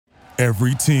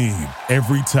Every team,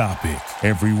 every topic,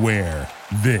 everywhere.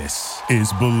 This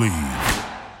is Believe.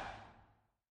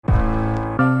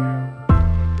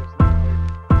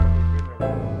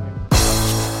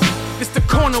 It's the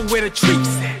corner where the treats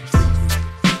at.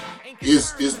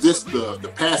 Is this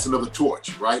the passing of the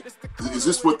torch, right? Is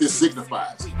this what this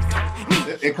signifies?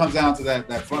 It comes down to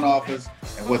that front office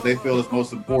and what they feel is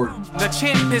most important. The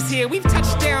champ is here. We've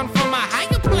touched down from a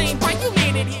higher plane. Why you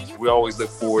landed here? We always look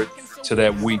forward to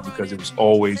that week because it was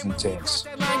always intense.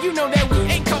 You know that we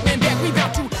ain't coming back. We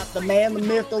about to. The man, the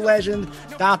myth, the legend,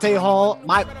 Dante Hall.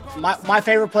 My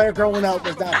favorite player growing up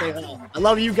was Dante Hall. I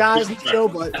love you guys in the show,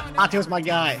 but Dante was my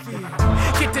guy.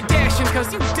 Get to dashing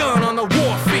because you done on the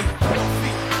warfare.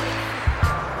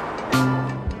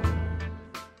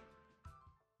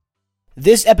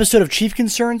 This episode of Chief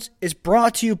Concerns is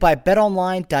brought to you by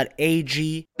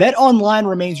BetOnline.ag. BetOnline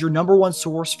remains your number one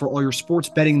source for all your sports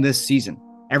betting this season.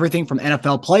 Everything from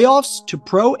NFL playoffs to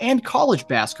pro and college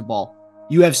basketball,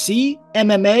 UFC,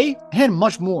 MMA, and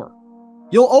much more.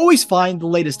 You'll always find the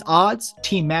latest odds,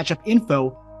 team matchup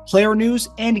info, player news,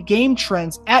 and game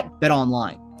trends at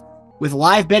BetOnline. With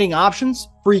live betting options,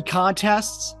 free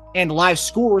contests, and live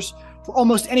scores for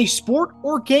almost any sport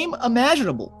or game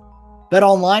imaginable.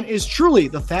 BetOnline is truly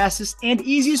the fastest and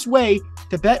easiest way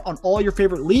to bet on all your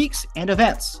favorite leagues and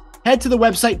events. Head to the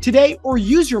website today or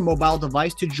use your mobile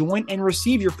device to join and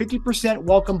receive your 50%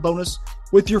 welcome bonus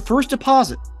with your first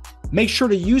deposit. Make sure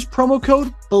to use promo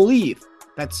code BELIEVE,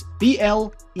 that's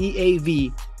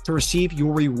BLEAV, to receive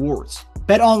your rewards.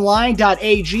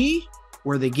 BetOnline.ag,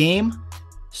 where the game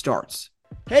starts.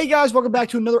 Hey guys, welcome back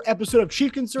to another episode of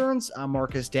Chief Concerns. I'm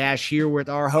Marcus Dash here with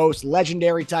our host,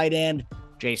 legendary tight end,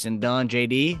 Jason Dunn.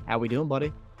 JD, how we doing,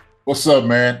 buddy? What's up,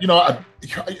 man? You know, I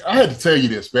had to tell you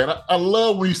this, man. I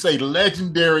love when you say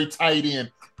legendary tight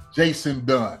end Jason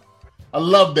Dunn. I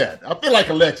love that. I feel like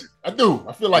a legend. I do.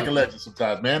 I feel like a legend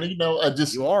sometimes, man. You know,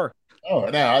 You are. Oh,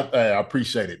 now I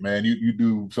appreciate it, man. You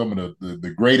do some of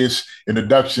the greatest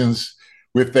introductions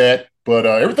with that, but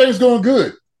everything's going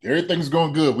good. Everything's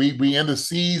going good. We in the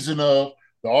season of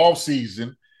the off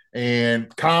season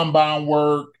and combine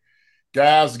work.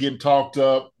 Guys getting talked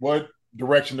up. What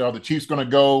direction are the Chiefs going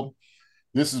to go?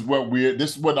 This is what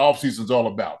the offseason is all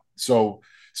about. So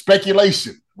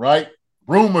speculation, right?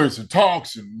 Rumors and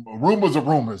talks and rumors of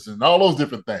rumors and all those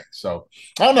different things. So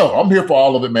I don't know. I'm here for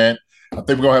all of it, man. I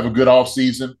think we're going to have a good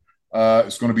offseason.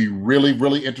 It's going to be really,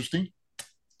 really interesting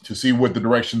to see what the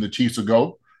direction the Chiefs will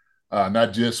go,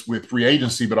 not just with free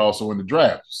agency, but also in the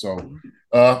draft. So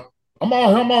I'm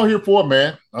all here for it,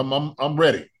 man. I'm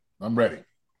ready. I'm ready.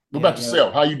 What about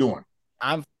yourself? How you doing?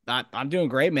 I'm doing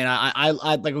great, man. I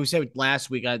like we said last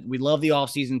week. We love the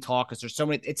offseason talk because there's so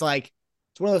many. It's like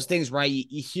it's one of those things, right?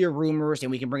 You hear rumors,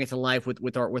 and we can bring it to life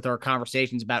with our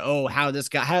conversations about how would this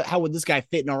guy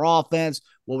fit in our offense?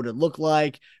 What would it look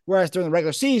like? Whereas during the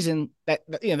regular season, that's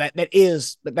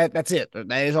it.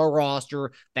 That is our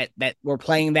roster. That we're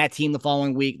playing that team the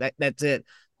following week. That's it.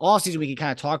 All season we can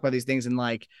kind of talk about these things and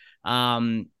like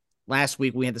last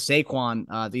week we had the Saquon,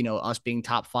 us being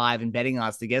top 5 and betting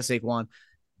odds to get Saquon.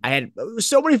 I had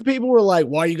so many people were like,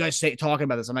 why are you guys talking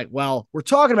about this? I'm like, well, we're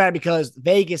talking about it because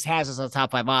Vegas has us on top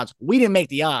 5 odds. We didn't make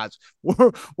the odds.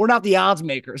 We're not the odds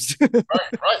makers. Right.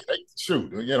 Hey,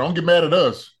 shoot. Yeah, don't get mad at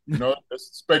us. You know,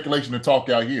 it's speculation and talk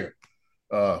out here.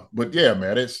 But yeah,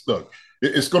 man, it's going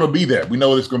to be that. We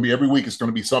know it's going to be every week. It's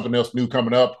going to be something else new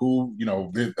coming up. Who,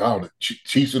 the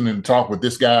Chiefs and talk with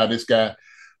this guy.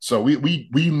 So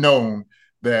we've known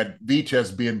that Veach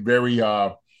has been very,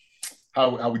 how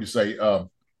would you say,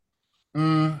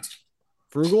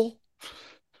 frugal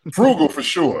for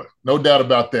sure, no doubt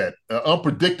about that.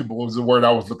 Unpredictable is the word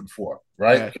I was looking for,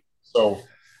 right? Yeah. So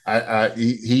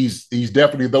he's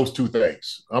definitely those two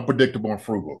things, unpredictable and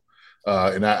frugal,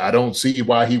 and I don't see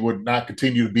why he would not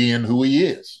continue to be in who he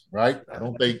is, right? I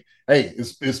don't think. Hey,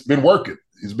 it's been working.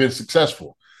 It's been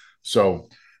successful. So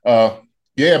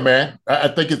yeah, man, I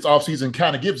think it's offseason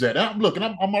kind of gives that.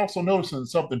 I'm also noticing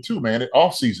something too, man. At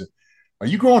offseason. Are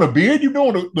you growing a beard? You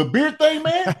doing the beard thing,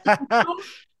 man?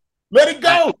 Let it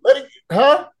go.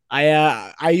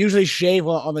 I usually shave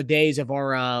on the days of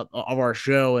our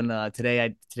show, and today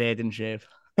I didn't shave.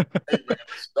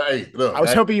 Hey, look. I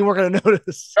was hoping you weren't going to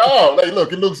notice. Oh, hey,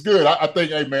 look, it looks good. I think,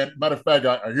 hey, man. Matter of fact,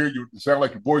 I hear you sound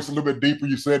like your voice a little bit deeper.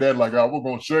 You said that like, we're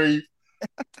going to shave.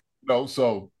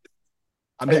 So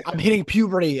I'm hitting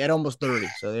puberty at almost 30.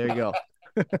 So there you go.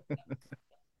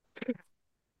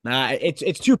 Nah,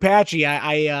 it's too patchy.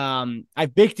 I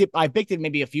bicked it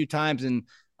maybe a few times, and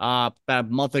about a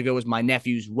month ago was my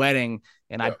nephew's wedding,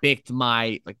 and I bicked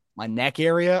my neck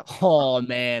area. Oh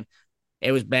man,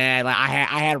 It was bad. Like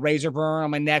I had razor burn on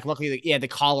my neck. Luckily, the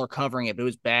collar covering it, but it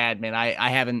was bad, man.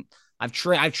 I've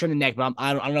trimmed the neck, but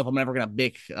I don't know if I'm ever gonna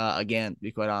bick again. To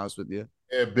be quite honest with you.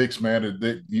 Yeah, Bix, man,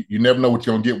 you never know what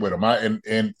you're gonna get with them.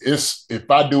 And it's if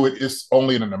I do it, it's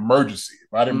only in an emergency.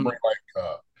 If I didn't bring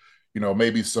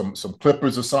maybe some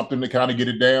clippers or something to kind of get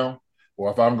it down,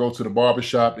 or if I'm going to the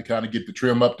barbershop to kind of get the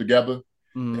trim up together,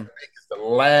 it's the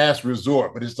last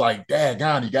resort. But it's like,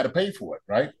 daggone, you got to pay for it,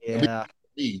 right? Yeah.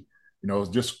 It's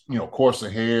just coarser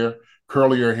hair,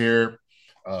 curlier hair.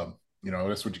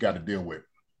 That's what you got to deal with.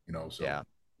 So yeah,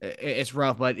 it's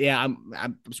rough, but yeah,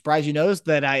 I'm surprised you noticed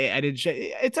that I didn't.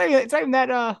 It's not even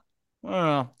that. I don't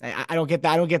know. I don't get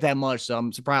that. I don't get that much, so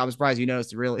I'm surprised you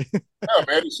noticed it. Really. Yeah,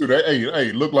 man. Hey,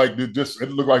 it looked like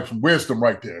it looked like some wisdom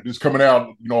right there. Just coming out,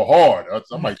 hard.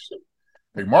 I'm like, shit.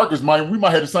 Hey, Marcus, we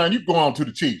might have to sign you going on to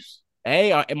the Chiefs.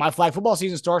 Hey, my flag football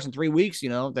season starts in 3 weeks.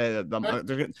 There's gonna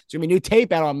be new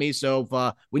tape out on me, so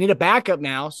if, we need a backup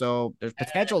now. So there's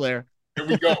potential there. There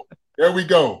we go. There we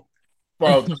go.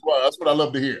 Well, that's what I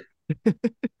love to hear.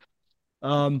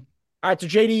 All right, so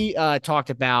JD talked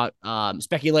about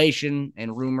speculation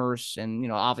and rumors, and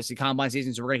obviously combine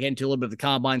season. So we're gonna get into a little bit of the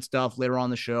combine stuff later on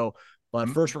the show. But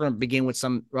first, we're gonna begin with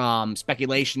some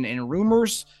speculation and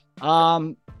rumors.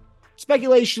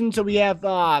 Speculation. So we have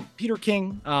Peter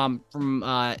King from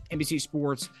NBC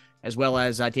Sports, as well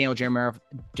as Daniel Jeremiah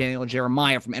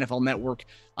from NFL Network.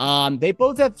 They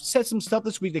both have said some stuff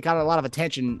this week that got a lot of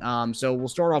attention. So we'll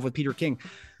start off with Peter King.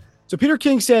 So Peter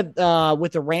King said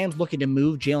with the Rams looking to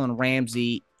move Jalen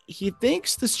Ramsey, he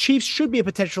thinks the Chiefs should be a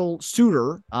potential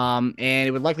suitor, and it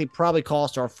would likely probably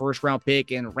cost our first-round pick.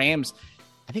 And Rams,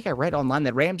 I think I read online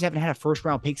that Rams haven't had a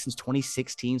first-round pick since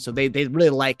 2016, so they really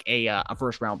like a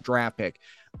first-round draft pick.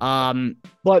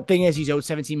 But thing is, he's owed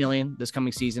 $17 million this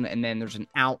coming season, and then there's an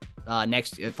out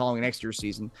following next year's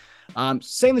season.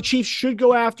 Saying the Chiefs should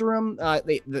go after him.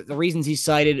 The reasons he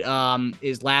cited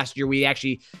is last year we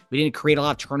didn't create a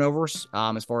lot of turnovers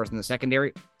as far as in the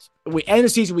secondary. End of the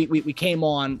season we came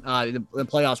on in the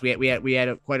playoffs. We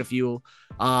had quite a few,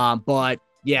 but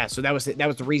yeah, so that was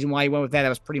the reason why he went with that. That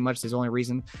was pretty much his only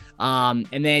reason. And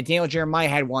then Daniel Jeremiah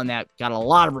had one that got a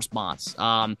lot of response.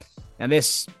 And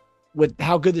this, with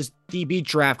how good this DB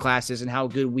draft class is and how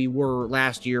good we were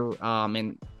last year,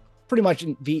 and pretty much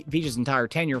in Veach's entire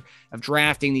tenure of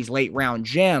drafting these late round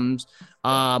gems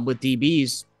with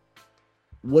DBs,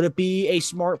 would it be a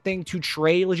smart thing to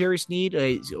trade L'Jarius Sneed?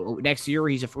 Next year,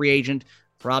 he's a free agent,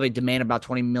 probably demand about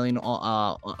 $20 million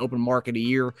open market a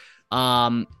year.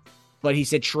 But he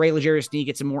said trade L'Jarius Sneed,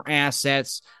 get some more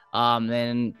assets.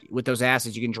 Then with those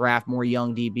assets, you can draft more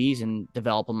young DBs and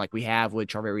develop them like we have with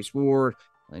Charvarius Ward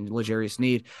and L'Jarius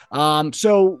Sneed.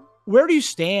 So where do you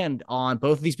stand on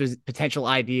both of these potential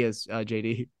ideas,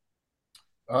 JD?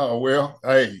 Oh, well,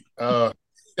 hey, I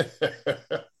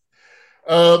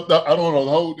don't know.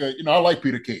 The whole, I like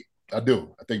Peter King. I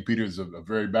do. I think Peter is a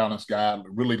very balanced guy. I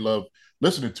really love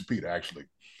listening to Peter, actually.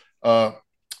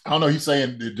 I don't know. He's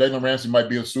saying that Jalen Ramsey might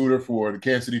be a suitor for the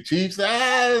Kansas City Chiefs.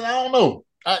 I don't know.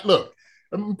 Look,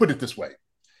 let me put it this way.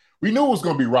 We knew it was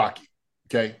going to be rocky,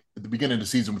 okay, at the beginning of the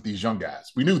season with these young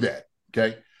guys. We knew that,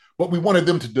 okay? But we wanted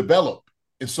them to develop.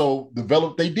 And so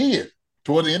develop they did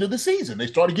toward the end of the season. They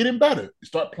started getting better. They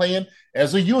started playing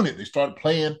as a unit. They started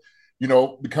playing,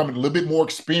 becoming a little bit more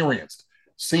experienced,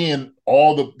 seeing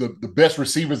all the best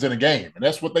receivers in the game. And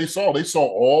that's what they saw. They saw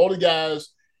all the guys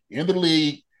in the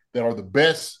league that are the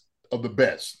best of the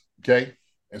best, okay?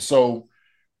 And so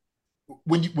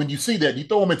when you see that, you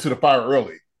throw them into the fire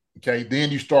early, okay?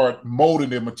 Then you start molding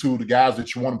them into the guys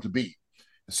that you want them to be.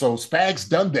 So Spags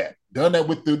done that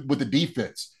with the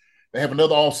defense. They have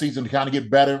another offseason to kind of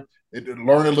get better,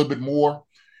 learn a little bit more,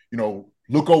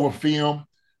 look over film,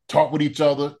 talk with each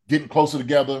other, getting closer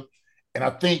together. And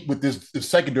I think with this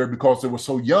secondary, because they were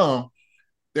so young,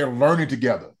 they're learning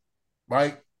together,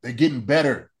 right? They're getting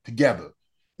better together.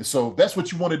 And so that's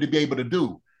what you wanted to be able to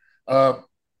do. A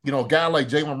guy like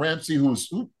Jalen Ramsey, who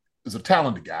is a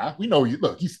talented guy. We know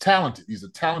he's talented. He's a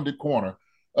talented corner.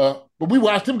 But we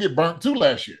watched him get burnt too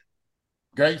last year.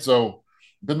 Okay, so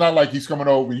it's not like he's coming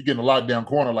over and you're getting a lockdown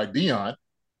corner like Dion,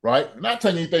 right? I'm not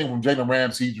taking anything from Jalen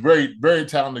Ramsey. He's a very, very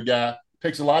talented guy.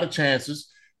 Takes a lot of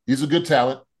chances. He's a good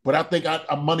talent. But I think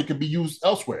our money can be used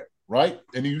elsewhere, right?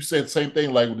 And you said the same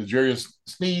thing like with L'Jarius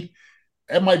Sneed.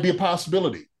 That might be a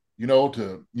possibility.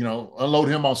 To unload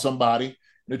him on somebody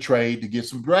in a trade to get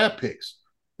some draft picks.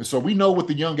 And so we know with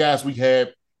the young guys we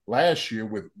had last year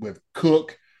with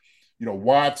Cook,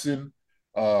 Watson,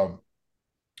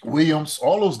 Williams,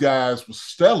 all those guys were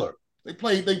stellar. They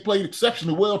played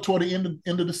exceptionally well toward the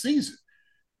end of the season.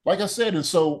 Like I said, and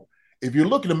so if you're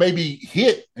looking to maybe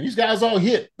hit, and these guys all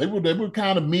hit, they were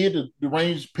kind of mid to the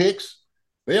range picks.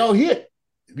 They all hit.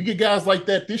 If you get guys like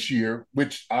that this year,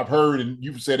 which I've heard, and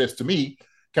you've said this to me,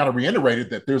 kind of reiterated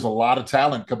that there's a lot of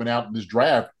talent coming out in this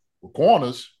draft with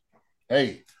corners.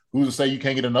 Hey, who's to say you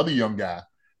can't get another young guy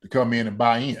to come in and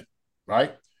buy in,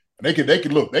 right? And they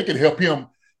could help him,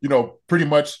 pretty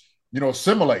much,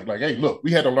 assimilate. Like, hey, look,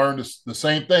 we had to learn the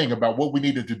same thing about what we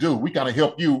needed to do. We kind of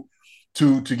help you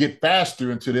to get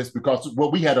faster into this because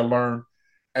what we had to learn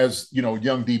as young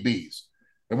DBs.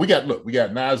 And we got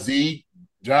Nazeed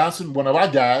Johnson, one of our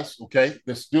guys, okay,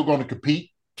 that's still going to compete,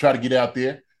 try to get out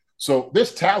there. So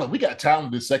there's talent. We got talent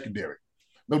in the secondary,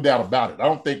 no doubt about it. I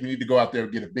don't think we need to go out there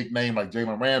and get a big name like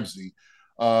Jalen Ramsey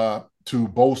to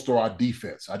bolster our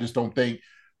defense. I just don't think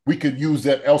we could use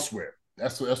that elsewhere.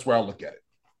 That's where I look at it.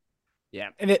 Yeah,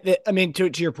 and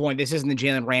to your point, this isn't the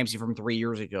Jalen Ramsey from 3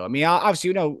 years ago. I mean,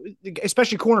 obviously,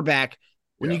 especially cornerback.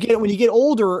 When you get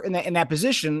older in that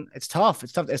position, it's tough.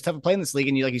 It's tough to play in this league.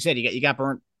 And like you said, you got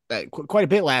burnt quite a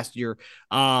bit last year.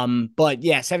 But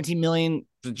yeah, 17 million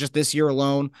just this year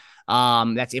alone.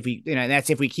 That's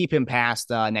if we keep him past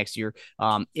next year.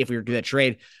 If we were to do that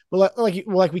trade, but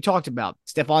like we talked about,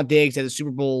 Stephon Diggs at the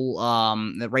Super Bowl,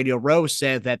 the Radio Row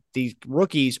said that these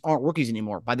rookies aren't rookies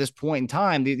anymore. By this point in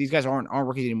time, these guys aren't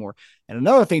rookies anymore. And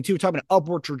another thing too, talking about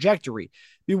upward trajectory.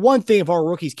 It'd be one thing if our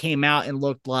rookies came out and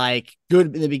looked like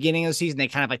good in the beginning of the season, they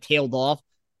kind of like tailed off.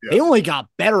 Yeah. They only got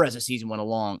better as the season went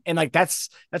along, and like that's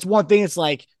one thing. It's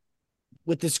like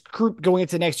with this group going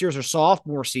into next year's or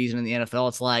sophomore season in the NFL,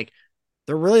 it's like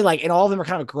they're really like, and all of them are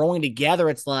kind of growing together.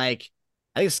 It's like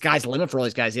I think the sky's the limit for all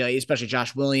these guys, especially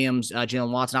Josh Williams,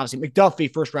 Jalen Watson, obviously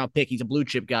McDuffie, first round pick. He's a blue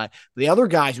chip guy. But the other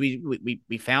guys we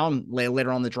found later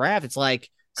on in the draft, it's like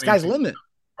sky's the limit.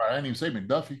 Right, I didn't even say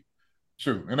McDuffie.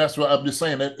 Sure, and that's what I'm just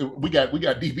saying that we got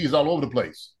DBs all over the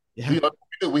place. Yeah.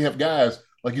 We have guys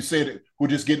like you said who are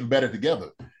just getting better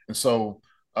together, and so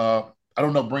I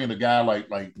don't know bringing a guy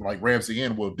like Ramsey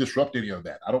in will disrupt any of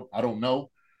that. I don't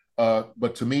know,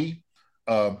 but to me,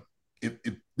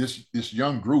 this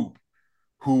young group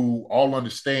who all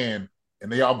understand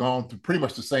and they all gone through pretty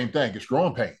much the same thing. It's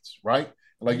growing pains, right?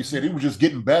 And like you said, it was just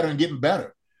getting better and getting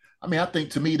better. I mean, I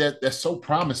think to me that's so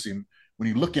promising when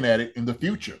you're looking at it in the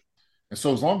future. And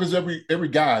so as long as every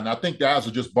guy, and I think guys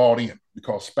are just bought in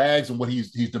because Spags and what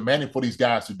he's demanding for these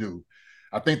guys to do,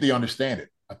 I think they understand it.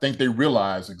 I think they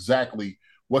realize exactly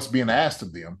what's being asked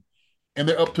of them, and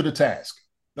they're up to the task,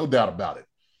 no doubt about it.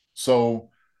 So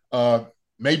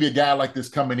maybe a guy like this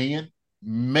coming in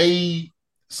may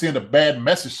send a bad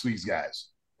message to these guys.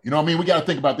 You know what I mean? We got to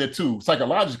think about that too.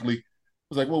 Psychologically,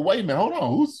 it's like, well, wait a minute, hold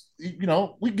on.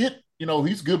 We get,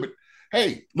 he's good, but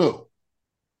hey, look,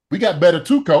 we got better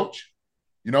too, coach.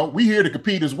 We here to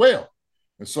compete as well.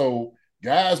 And so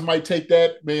guys might take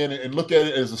that, man, and look at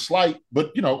it as a slight,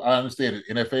 but, I understand it,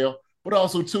 NFL. But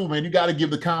also, too, man, you got to give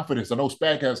the confidence. I know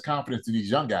Spag has confidence in these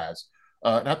young guys.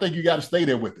 And I think you got to stay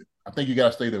there with it.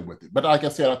 But like I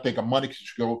said, I think a money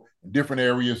should go in different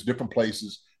areas, different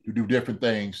places to do different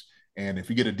things. And if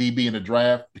you get a DB in the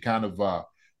draft to kind of,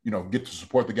 get to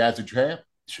support the guys that you have,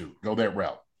 shoot, go that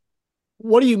route.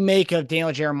 What do you make of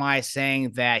Daniel Jeremiah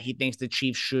saying that he thinks the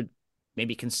Chiefs should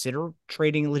maybe consider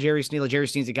trading L'Jarius Sneed?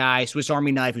 L'Jarius Sneed's a guy, Swiss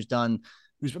Army knife, who's one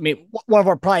of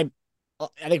our probably.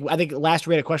 I think last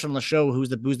we had a question on the show who's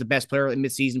the best player at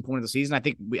midseason point of the season. I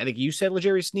think you said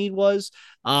L'Jarius Sneed was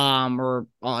or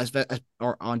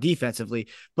on defensively,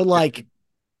 but like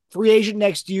free agent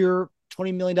next year,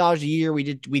 $20 million a year. We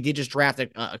did just draft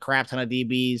a crap ton of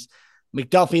DBs.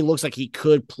 McDuffie looks like he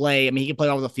could play. I mean, he can play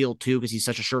all over the field too because he's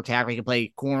such a sure tackler. He can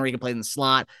play corner. He can play in the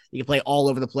slot. He can play all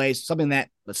over the place. Something that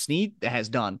Sneed has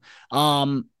done.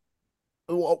 What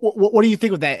do you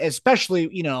think of that? Especially,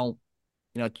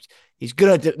 he's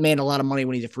going to demand a lot of money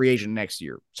when he's a free agent next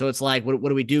year. So it's like, what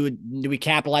do we do? Do we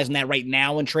capitalize on that right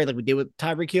now and trade like we did with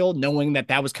Tyreek Hill, knowing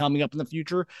that was coming up in the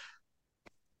future?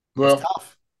 Well, it's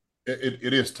tough.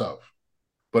 It is tough.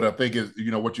 But I think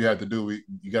what you have to do,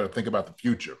 you got to think about the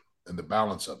future and the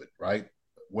balance of it, right?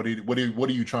 What are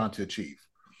you trying to achieve?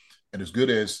 And as good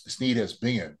as Sneed has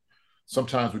been,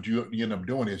 sometimes what you end up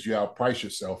doing is you outprice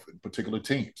yourself in particular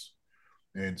teams.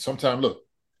 And sometimes, look,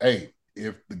 hey,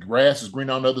 if the grass is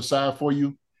green on the other side for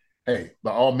you, hey,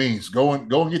 by all means, go and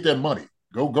get that money.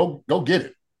 Go get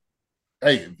it.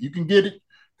 Hey, if you can get it,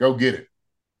 go get it.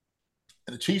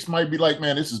 And the Chiefs might be like,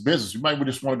 man, this is business. You might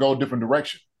just want to go a different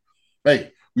direction.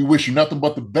 Hey, we wish you nothing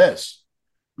but the best.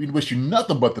 We wish you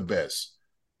nothing but the best.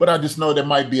 But I just know there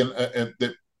might be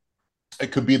that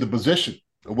it could be the position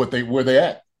of where they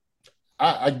at.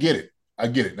 I get it.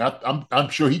 And I'm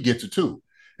sure he gets it too.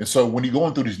 And so when you're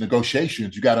going through these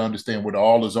negotiations, you got to understand what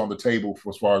all is on the table for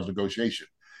as far as negotiation.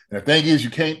 And the thing is, you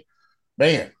can't,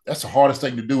 man, that's the hardest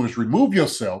thing to do is remove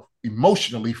yourself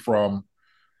emotionally from,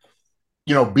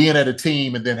 being at a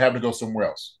team and then having to go somewhere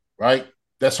else, right?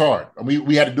 That's hard. I mean,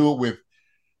 we had to do it with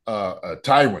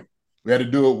Tyron. We had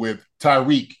to do it with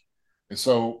Tyreek. And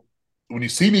so when you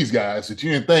see these guys that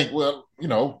you didn't think, well,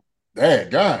 God,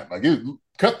 like it's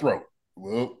cutthroat.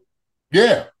 Well,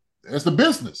 yeah, it's the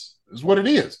business. It's what it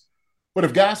is. But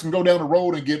if guys can go down the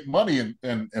road and get money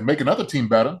and make another team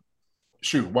better,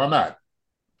 shoot, why not?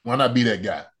 Why not be that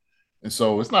guy? And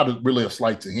so it's not really a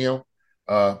slight to him.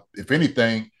 If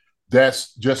anything,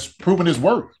 that's just proving his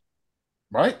worth,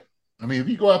 right? I mean, if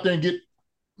you go out there and get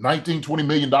 $19, $20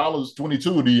 million,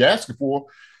 22 that you're asking for,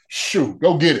 shoot,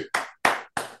 go get it.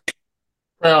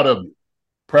 Proud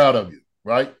of you,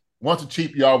 right? Once a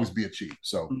cheap, you always be a cheap.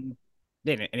 So,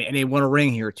 and they won a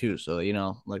ring here too. So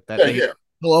like that. Yeah.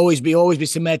 Will always be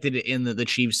cemented in the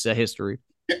Chiefs' history.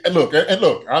 And look,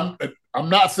 I'm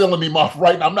not selling him off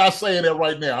right now. I'm not saying that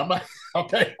right now. I'm not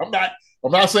okay. I'm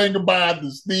not saying goodbye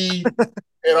to Steve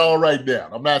and all right now.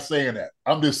 I'm not saying that.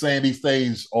 I'm just saying these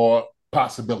things are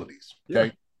possibilities. Okay.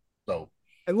 Yeah. So,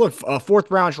 and look, a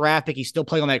 4th round draft pick, he's still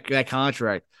playing on that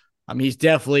contract. I mean, he's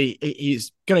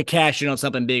going to cash in on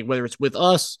something big, whether it's with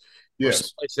us or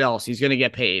someplace else. He's going to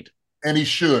get paid. And he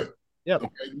should. Yeah. Okay.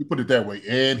 You put it that way.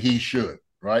 And he should.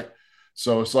 Right.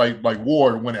 So it's like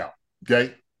Ward went out.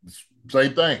 Okay.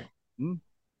 Same thing. Mm-hmm.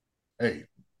 Hey,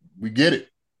 we get it.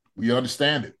 We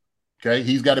understand it. Okay.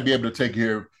 He's got to be able to take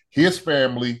care of his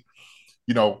family,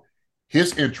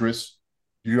 his interests,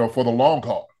 for the long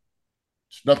haul.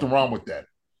 There's nothing wrong with that.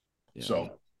 Yeah. So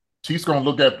Chiefs going to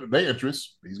look at their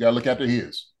interests. He's got to look after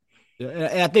his. Yeah,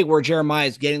 and I think where Jeremiah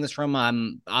is getting this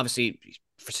from, obviously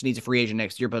needs a free agent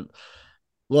next year, but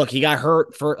look, he got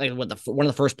hurt for one of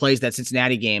the first plays that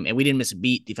Cincinnati game, and we didn't miss a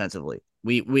beat defensively.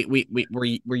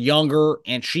 We're younger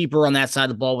and cheaper on that side of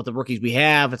the ball with the rookies we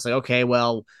have. It's like, okay,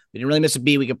 well, we didn't really miss a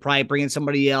beat. We could probably bring in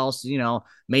somebody else.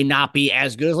 May not be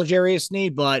as good as L'Jarius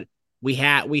Sneed, but we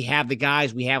have the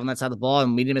guys we have on that side of the ball,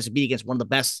 and we didn't miss a beat against one of the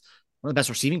best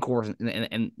receiving corps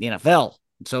in the NFL.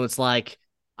 So it's like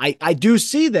I do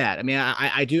see that. I mean,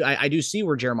 I do see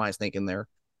where Jeremiah's thinking there.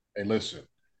 Hey, listen,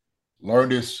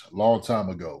 learned this a long time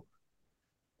ago.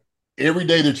 Every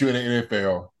day that you're in the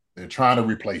NFL, they're trying to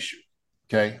replace you.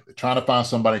 Okay, they're trying to find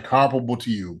somebody comparable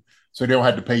to you, so they don't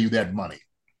have to pay you that money.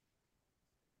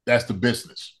 That's the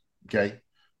business. Okay,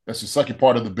 that's the second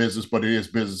part of the business, but it is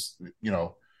business.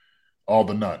 All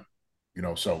the none.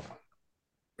 So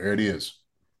there it is.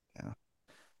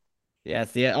 Yeah,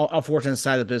 it's the unfortunate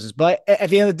side of the business. But at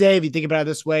the end of the day, if you think about it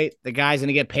this way, the guy's going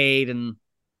to get paid, and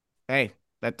hey,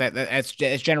 that's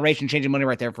generation changing money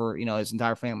right there for his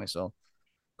entire family. So,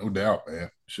 no doubt, man.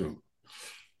 Sure.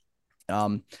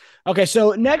 Okay,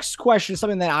 so next question is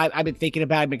something that I've been thinking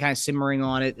about. I've been kind of simmering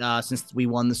on it since we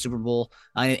won the Super Bowl,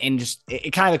 and just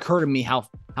it kind of occurred to me how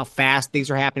fast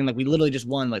things are happening. Like we literally just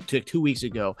won like 2 weeks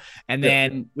ago, and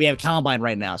then we have Combine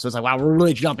right now. So it's like, wow, we're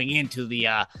really jumping into the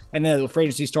and then the free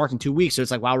agency starts in 2 weeks. So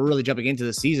it's like, wow, we're really jumping into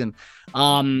the season.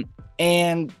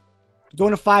 And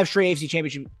going to 5 straight AFC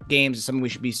Championship games is something we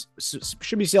should be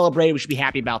celebrated. We should be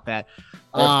happy about that.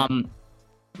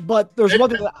 But there's one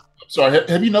thing that. Sorry,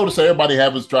 have you noticed that everybody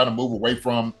was trying to move away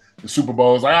from the Super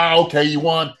Bowl? It's like, okay, you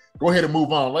won. Go ahead and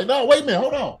move on. Like, no, wait a minute,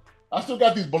 hold on. I still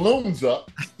got these balloons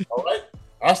up. All right.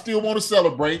 I still want to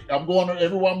celebrate. I'm going to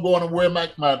everywhere I'm going to wear my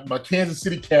Kansas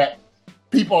City cap.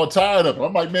 People are tired of it.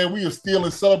 I'm like, man, we are still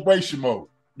in celebration mode.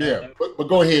 Yeah, but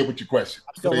go ahead with your question.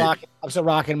 I'm still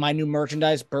rocking my new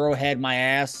merchandise. Burrowhead my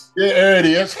ass. Yeah, there it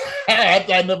is.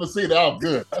 I never see that. Oh,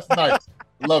 good. That's nice.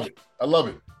 I love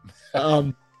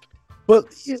it. But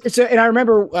and I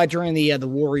remember during the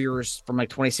Warriors from like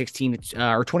 2016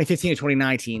 or 2015 to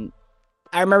 2019,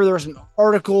 I remember there was an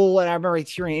article, and I remember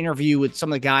hearing an interview with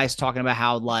some of the guys talking about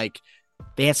how like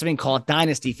they had something called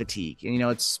dynasty fatigue, and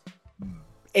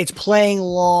it's playing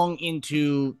long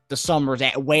into the summers,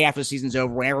 way after the season's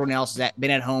over, when everyone else has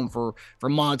been at home for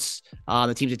months.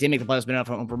 The teams that did make the playoffs have been at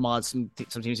home for months, and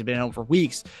some teams have been at home for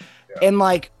weeks. Yeah. And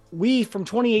like we from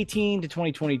 2018 to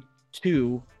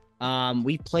 2022.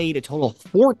 We played a total of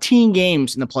 14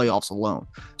 games in the playoffs alone.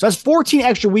 So that's 14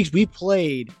 extra weeks we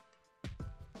played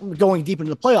going deep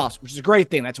into the playoffs, which is a great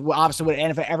thing. That's obviously what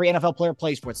every NFL player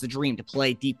plays for. It's the dream to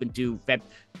play deep into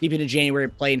January,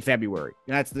 play in February.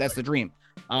 And that's the dream.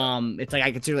 It's like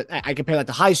I compare that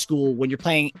to high school when you're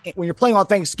playing on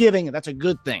Thanksgiving. That's a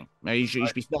good thing. You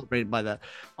should be celebrated by that.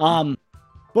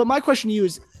 But my question to you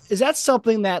is, is that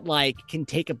something that like can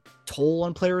take a toll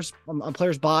on players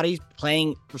bodies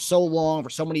playing for so long, for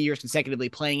so many years consecutively,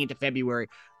 playing into February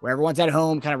where everyone's at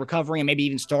home kind of recovering and maybe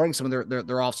even starting some of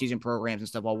their off-season programs and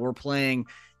stuff while we're playing.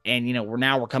 And, you know,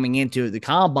 we're coming into the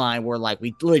combine where like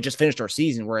we literally just finished our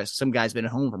season, whereas some guys been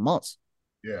at home for months.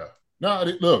 Yeah. No,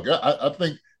 look, I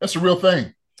think that's a real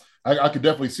thing. I could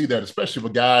definitely see that, especially if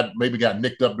a guy maybe got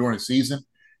nicked up during the season,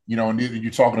 you know, and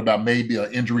you're talking about maybe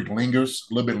an injury lingers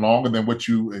a little bit longer than what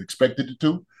you expected it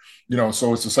to, you know,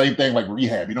 so it's the same thing like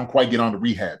rehab. You don't quite get on to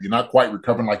rehab. You're not quite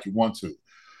recovering like you want to.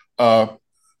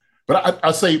 But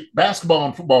I say basketball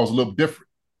and football is a little different,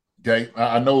 okay?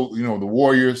 I know, you know, the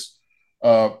Warriors,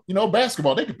 you know,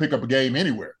 basketball, they can pick up a game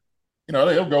anywhere. You know,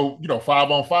 they'll go, you know,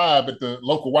 5-on-5 at the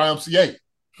local YMCA,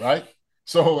 right?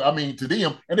 So, I mean, to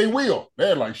them, and they will.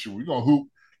 They're like, sure, we're going to hoop.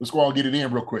 Let's go out and get it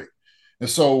in real quick. And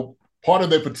so part of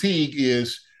their fatigue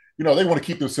is, you know, they want to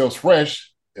keep themselves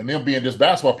fresh, and them being just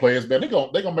basketball players, man, they're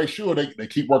gonna make sure they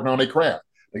keep working on their craft.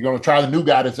 They're going to try the new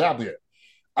guy that's out there.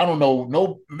 I don't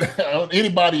know,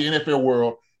 anybody in the NFL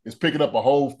world is picking up a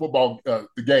whole football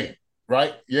game,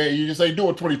 right? Yeah, you just ain't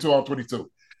doing 22 on 22.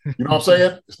 You know what I'm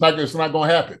saying? It's not going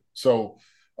to happen. So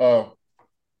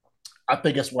I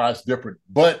think that's why it's different.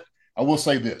 But I will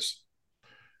say this.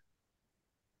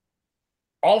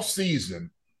 Off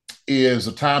season is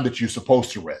a time that you're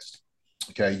supposed to rest.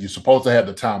 Okay. You're supposed to have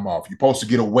the time off. You're supposed to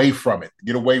get away from it,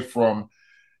 get away from,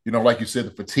 you know, like you said,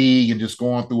 the fatigue and just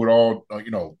going through it all,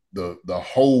 you know, the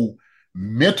whole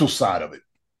mental side of it,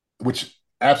 which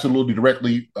absolutely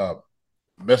directly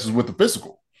messes with the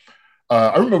physical.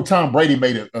 I remember Tom Brady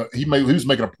he was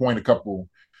making a point a couple,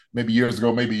 maybe years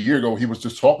ago, maybe a year ago. He was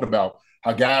just talking about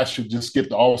how guys should just skip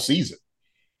the all season.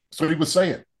 That's what he was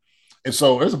saying. And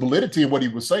so there's a validity in what he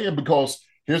was saying, because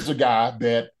here's a guy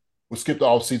that would skip the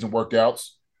all season workouts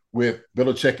with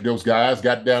Belichick and those guys,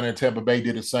 got down there in Tampa Bay,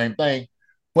 did the same thing,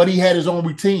 but he had his own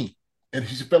routine. And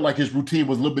he felt like his routine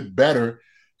was a little bit better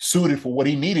suited for what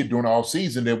he needed during the all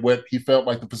season than what he felt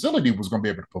like the facility was going to be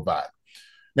able to provide.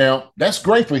 Now, that's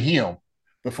great for him,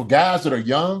 but for guys that are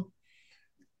young,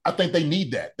 I think they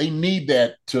need that. They need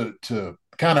that to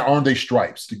kind of earn their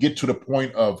stripes, to get to the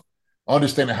point of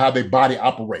understanding how their body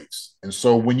operates. And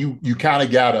so when you kind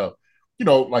of got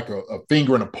like a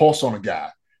finger and a pulse on a guy,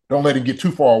 don't let him get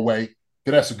too far away,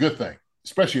 then that's a good thing,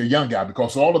 especially a young guy,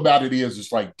 because all about it is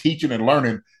it's like teaching and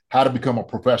learning how to become a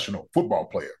professional football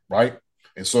player, right?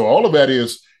 And so all of that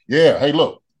is, yeah, hey,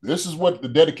 look, this is what the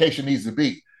dedication needs to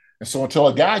be. And so until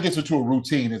a guy gets into a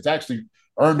routine, it's actually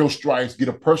earn those stripes, get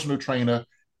a personal trainer,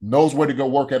 knows where to go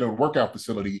work at a workout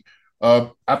facility.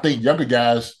 I think younger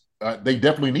guys, they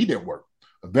definitely need that work.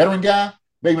 A veteran guy,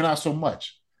 maybe not so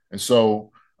much. And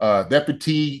so that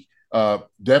fatigue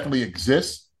definitely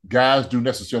exists. Guys do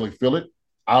necessarily feel it.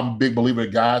 I'm a big believer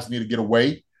that guys need to get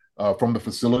away from the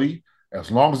facility as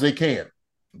long as they can.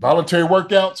 Voluntary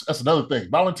workouts, that's another thing.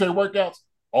 Voluntary workouts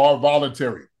are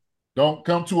voluntary. Don't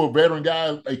come to a veteran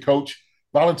guy, hey, coach,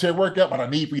 voluntary workout, but I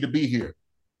need for you to be here.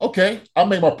 Okay, I'll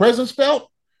make my presence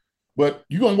felt, but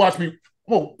you're going to watch me, I'm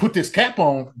going to put this cap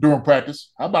on during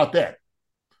practice. How about that?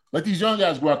 Let these young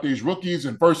guys go out there, these rookies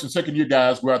and first and second year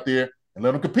guys go out there and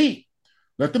let them compete.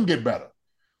 Let them get better.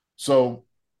 So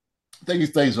I think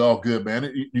these things are all good,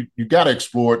 man. You got to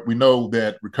explore it. We know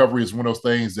that recovery is one of those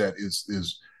things that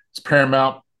is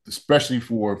paramount, especially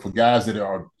for guys that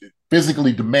are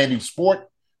physically demanding sport.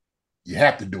 You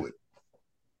have to do it.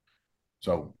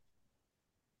 So,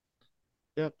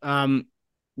 yep.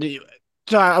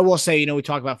 So I will say, we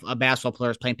talk about basketball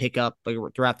players playing pickup like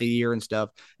throughout the year and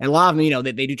stuff, and a lot of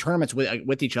them, they do tournaments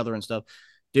with each other and stuff.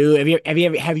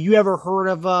 Have you ever heard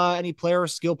of any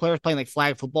skill players playing like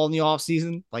flag football in the off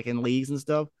season, like in leagues and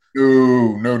stuff?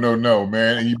 No,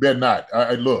 man. And you better not.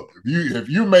 Look, if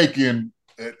you're making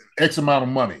X amount of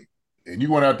money and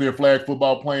you went out there flag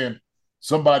football playing,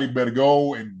 somebody better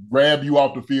go and grab you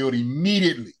off the field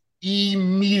immediately.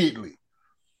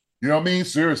 You know what I mean?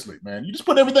 Seriously, man. You just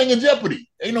put everything in jeopardy.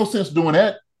 Ain't no sense doing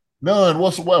that. None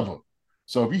whatsoever.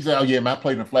 So if you say, oh, yeah, man, I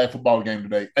played in a flag football game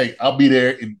today. Hey, I'll be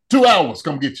there in 2 hours.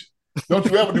 Come get you. Don't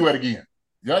you ever do that again.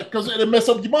 Yeah, because it'll mess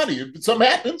up your money. If something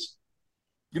happens,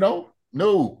 no,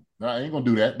 I ain't going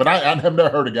to do that. But I have never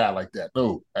heard a guy like that.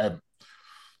 No, I haven't.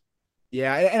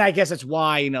 Yeah, and I guess that's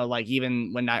why, like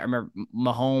even when I remember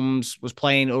Mahomes was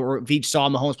playing, or Veach saw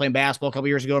Mahomes playing basketball a couple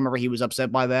years ago, I remember he was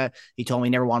upset by that. He told me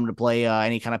he never wanted to play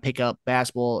any kind of pickup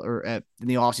basketball or in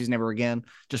the offseason ever again,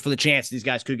 just for the chance these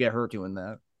guys could get hurt doing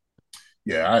that.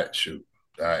 Yeah, shoot.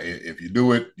 If you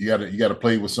do it, you got to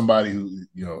play with somebody who,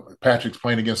 Patrick's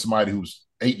playing against somebody who's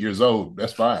 8 years old.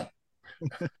 That's fine.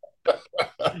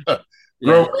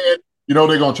 Grown man, they're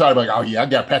gonna try to be like, oh yeah, I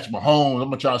got Patrick Mahomes. I'm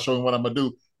gonna try to show him what I'm gonna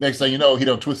do. Next thing you know, he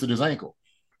done twisted his ankle.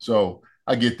 So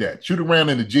I get that. Shoot around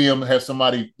in the gym, have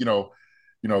somebody, go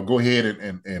ahead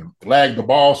and lag the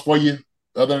balls for you.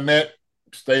 Other than that,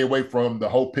 stay away from the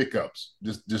whole pickups.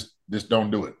 Just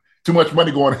don't do it. Too much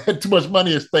money too much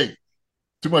money at stake.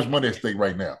 Too much money at stake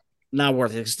right now. Not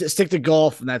worth it. Stick to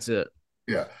golf, and that's it.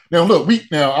 Yeah. Now look, I'm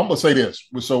gonna say this.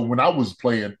 So when I was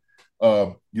playing,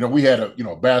 we had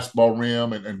a basketball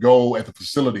rim and goal at the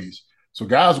facilities. So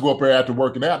guys would go up there after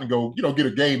working out and go, get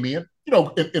a game in.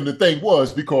 And the thing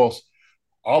was, because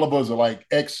all of us are like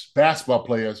ex-basketball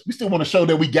players, we still want to show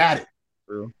that we got it.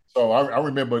 True. So I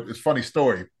remember this funny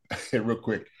story real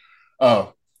quick.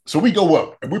 So we go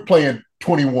up and we're playing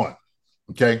 21.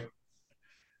 Okay.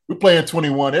 We're playing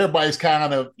 21. Everybody's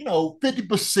kind of,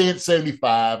 50%,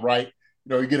 75, right?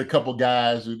 You get a couple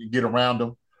guys who get around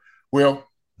them. Well,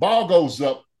 ball goes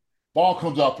up, ball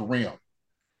comes off the rim.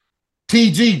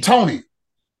 Tony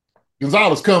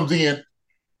Gonzalez comes in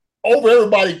over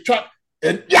everybody, try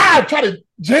to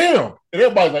jam. And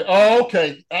everybody's like, oh,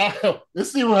 okay.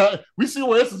 Let's see we see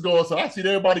where this is going. So I see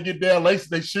everybody get down, lacing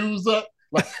their shoes up.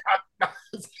 Like,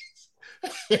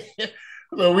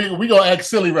 so we gonna act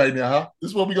silly right now, huh?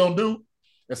 This is what we gonna do.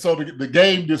 And so the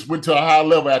game just went to a high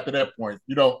level after that point,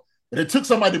 and it took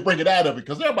somebody to bring it out of it,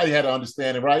 because everybody had to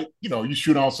understand it, right? You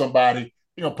shoot on somebody,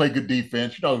 play good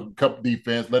defense, couple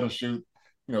defense, let them shoot,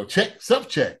 check,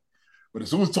 self-check. But as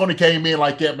soon as Tony came in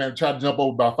like that, man, tried to jump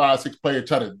over about 5, 6 players,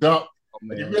 try to dunk,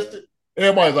 and you missed it,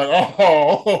 everybody's like,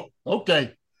 oh,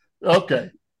 okay. All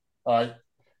right.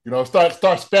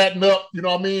 Start spatting up, you know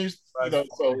what I mean?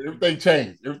 So everything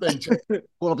changed.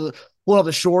 Pull up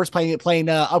the shorts, playing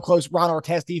up close Ron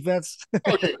Artest defense.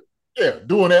 Okay. Yeah,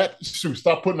 doing that. Shoot,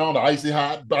 stop putting on the icy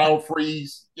hot, battle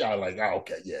freeze. Yeah, like,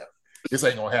 okay, yeah. This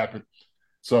ain't gonna happen.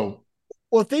 So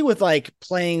the thing with like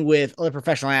playing with other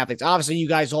professional athletes, obviously you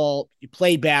guys you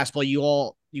played basketball,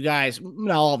 you guys,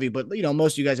 not all of you, but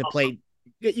most of you guys have played,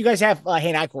 you guys have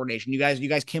hand-eye coordination. You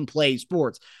guys can play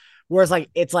sports. Whereas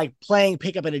it's like playing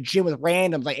pickup in a gym with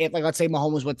randoms. Like let's say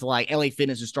Mahomes went to like LA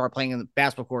Fitness and started playing in the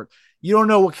basketball court. You don't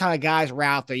know what kind of guys are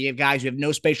out there. You have guys who have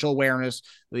no spatial awareness,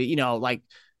 like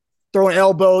throwing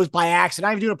elbows by accident,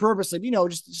 not even doing it purposely,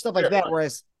 just stuff like that. Right.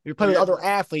 Whereas if you're playing with other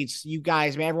athletes, you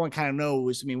guys, everyone kind of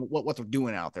knows, what they're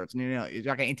doing out there. It's, you're not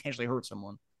going to intentionally hurt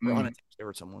someone or unintentionally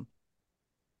hurt someone.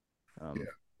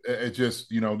 It just,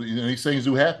 these things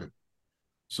do happen.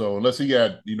 So unless he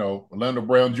got, Orlando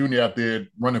Brown Jr. out there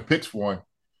running picks for him,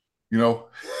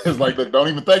 it's like, don't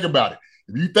even think about it.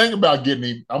 If you think about getting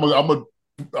him, I'm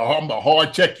a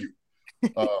hard check you.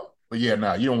 But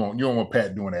yeah, you don't want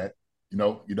Pat doing that.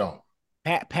 You don't.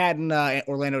 Pat and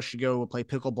Orlando should go play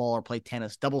pickleball or play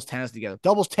tennis. Doubles tennis together.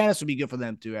 Doubles tennis would be good for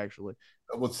them too, actually.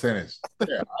 Doubles tennis.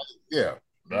 Yeah.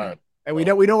 Right. And we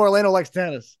know Orlando likes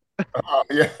tennis.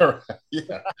 Yeah.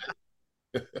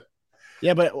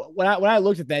 Yeah, but when I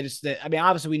looked at that,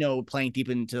 obviously we know playing deep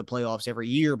into the playoffs every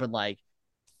year, but like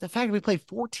the fact that we played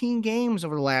 14 games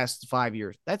over the last 5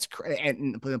 years, that's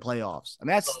in the playoffs.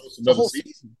 That's the whole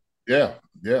season. Yeah,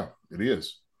 it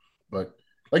is. But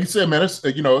like you said, man, it's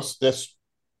that's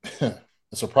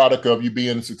it's a product of you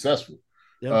being successful.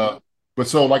 Yeah. But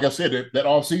so, like I said, that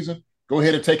off season, go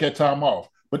ahead and take that time off.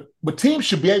 But teams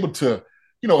should be able to,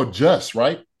 adjust,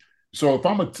 right? So if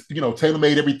I'm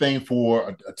tailor-made everything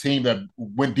for a team that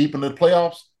went deep into the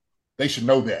playoffs, they should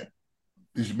know that.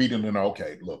 They should be them to know,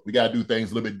 okay, look, we got to do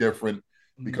things a little bit different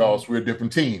because we're a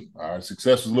different team. Our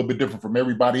success is a little bit different from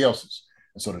everybody else's.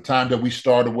 And so the time that we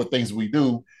start and what things we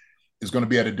do is going to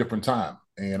be at a different time.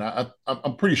 And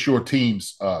I'm pretty sure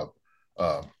teams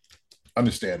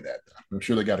understand that. I'm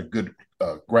sure they got a good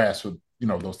grasp of,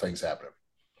 those things happening.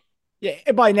 Yeah,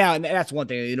 and by now, and that's one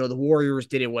thing. The Warriors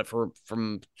did it. From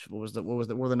what were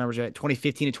the numbers at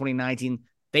 2015 to 2019?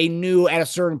 They knew at a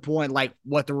certain point like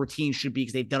what the routine should be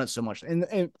because they've done it so much.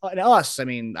 And us,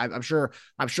 I'm sure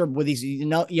with these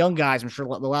young guys, I'm sure a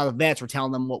lot of the vets were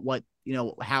telling them what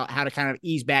how to kind of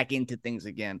ease back into things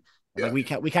again. Yeah. Like we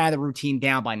kind of have the routine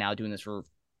down by now, doing this for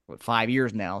 5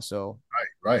 years now. So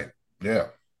right, yeah.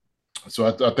 So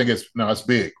I think it's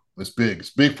big. It's big.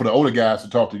 It's big for the older guys to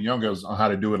talk to the young guys on how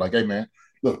to do it. Like, hey, man,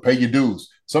 look, pay your dues.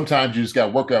 Sometimes you just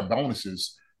got workout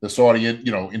bonuses that's already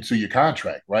into your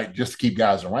contract, right? Just to keep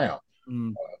guys around.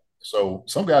 So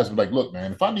some guys are like, look,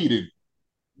 man, if I needed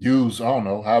use, I don't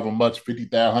know, however much,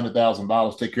 $50,000,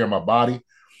 $100,000, take care of my body,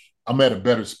 I'm at a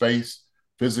better space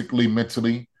physically,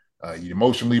 mentally,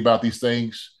 emotionally about these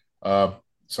things. So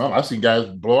I've seen guys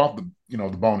blow off the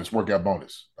workout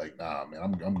bonus. Like, nah,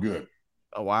 man, I'm good.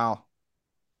 Oh, wow.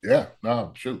 Yeah,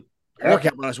 no, shoot.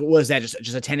 Workout bonus. What was that?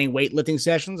 Just attending weightlifting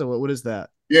sessions, or what is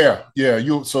that? Yeah.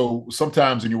 So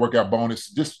sometimes in your workout bonus,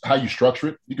 just how you structure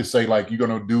it, you could say like you're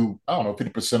gonna do, I don't know,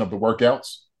 50% of the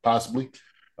workouts, possibly,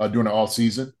 during the off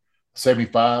season,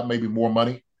 75, maybe more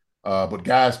money. But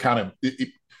guys kind of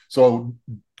so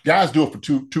guys do it for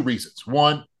two reasons.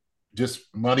 One, just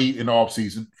money in the off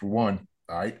season, for one,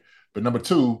 all right. But number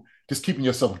two, just keeping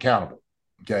yourself accountable.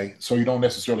 Okay. So you don't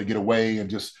necessarily get away and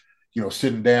just,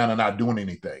 sitting down and not doing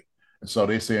anything. And so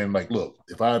they're saying, like, look,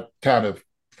 if I kind of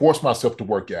force myself to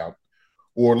work out,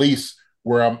 or at least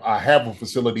where I have a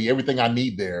facility, everything I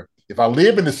need there. If I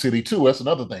live in the city too, that's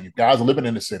another thing. If guys are living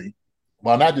in the city,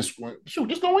 why not just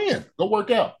go in, go work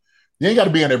out. You ain't got to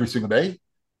be in every single day.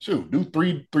 Do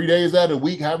three days out of the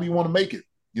week, however you want to make it.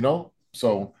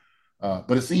 So,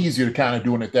 but it's easier to kind of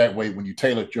doing it that way when you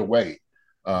tailor it your way.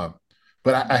 But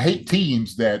I hate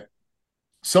teams that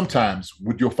sometimes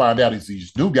what you'll find out is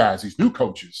these new guys, these new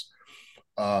coaches,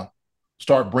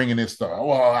 start bringing this stuff.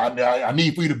 Well, I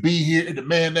need for you to be here and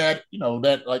demand that,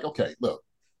 that like, okay, look,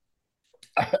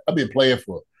 I've been playing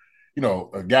for,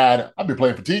 a guy, I've been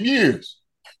playing for 10 years.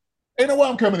 Ain't no way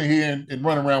I'm coming in here and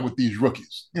running around with these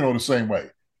rookies, the same way.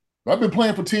 I've been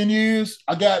playing for 10 years.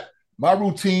 I got my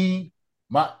routine,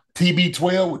 my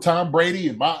TB12 with Tom Brady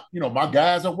and my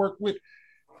guys I work with.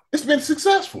 It's been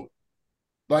successful.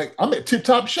 Like, I'm at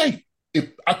tip-top shape. If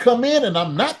I come in and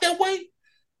I'm not that way,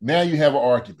 now you have an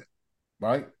argument,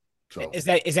 right? So is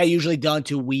that usually done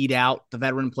to weed out the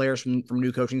veteran players from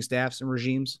new coaching staffs and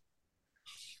regimes?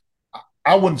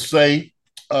 I wouldn't say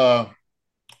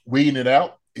weeding it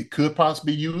out. It could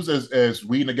possibly be used as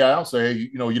weeding a guy out. Say,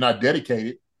 you're not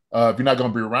dedicated. If you're not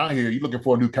going to be around here, you're looking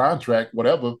for a new contract,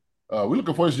 whatever. We're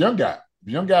looking for this young guy. If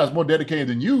the young guy is more dedicated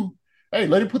than you, hey,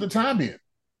 let him put the time in.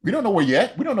 We don't know where you're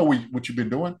at. We don't know what you've been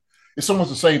doing. It's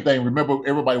almost the same thing. Remember,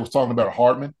 everybody was talking about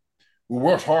Hardman. Well,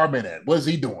 where's Hardman at? What is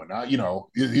he doing?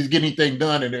 He's getting anything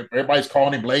done, and everybody's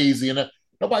calling him lazy, and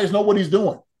nobody's know what he's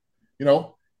doing.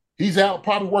 He's out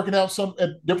probably working out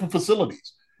at different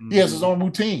facilities. Mm-hmm. He has his own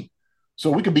routine. So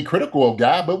we can be critical of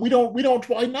guy, but we don't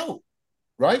quite know,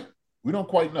 right? We don't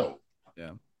quite know.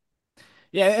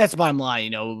 Yeah, that's the bottom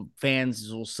line.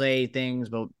 Fans will say things,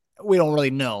 but we don't really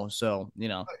know. So,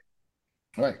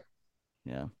 Right.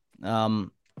 Yeah.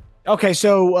 Okay,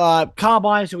 so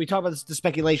combine. So we talked about the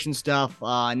speculation stuff.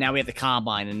 Now we have the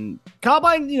combine, and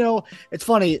combine. It's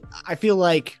funny. I feel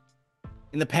like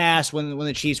in the past, when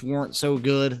the Chiefs weren't so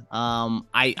good,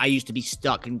 I used to be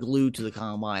stuck and glued to the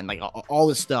combine, like all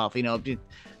this stuff.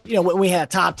 When we had a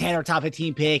top 10 or top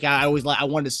 15 pick, I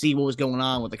wanted to see what was going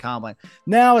on with the combine.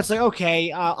 Now it's like,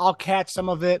 okay, I'll catch some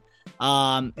of it,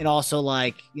 and also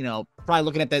probably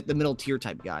looking at the middle tier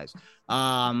type guys.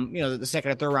 The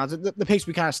second or third rounds, the picks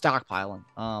we kind of stockpiling.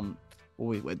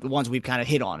 The ones we've kind of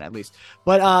hit on at least.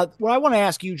 But what I want to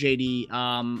ask you,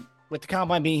 JD, with the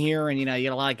combine being here, and you got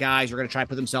a lot of guys who are going to try to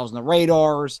put themselves on the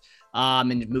radars,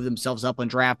 and move themselves up on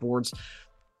draft boards.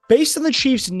 Based on the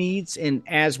Chiefs' needs, and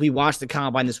as we watch the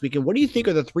combine this weekend, what do you think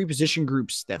are the three position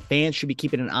groups that fans should be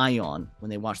keeping an eye on when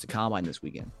they watch the combine this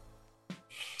weekend?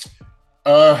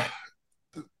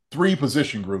 Three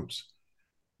position groups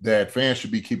that fans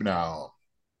should be keeping an eye on.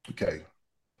 Okay.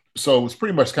 So it's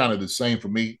pretty much kind of the same for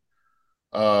me.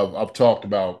 I've talked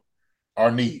about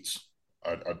our needs.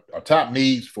 Our top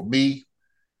needs for me,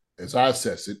 as I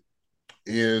assess it,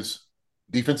 is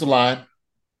defensive line.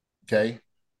 Okay.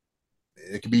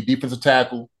 It can be defensive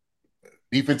tackle,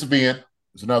 defensive end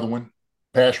is another one.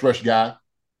 Pass rush guy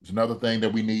is another thing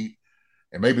that we need.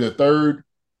 And maybe the third,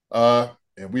 and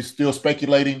we're still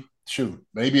speculating,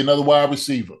 maybe another wide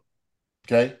receiver.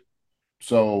 Okay.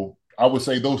 So I would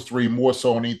say those three more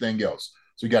so than anything else.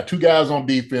 So you got two guys on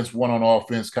defense, one on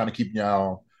offense, kind of keeping your eye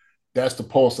on. That's the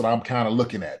pulse that I'm kind of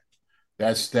looking at.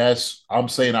 That's I'm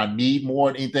saying I need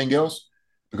more than anything else,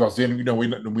 because then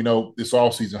we know this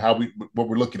offseason what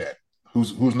we're looking at.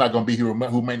 Who's not going to be here,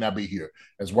 who may not be here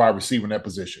as wide receiver in that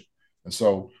position. And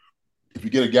so if you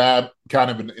get a guy kind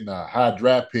of in a high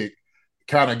draft pick,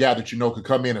 kind of guy that could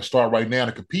come in and start right now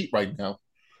to compete right now,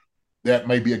 that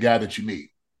may be a guy that you need.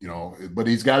 But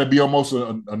he's got to be almost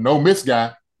a no-miss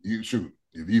guy. If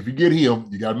you get him,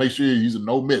 you got to make sure he's a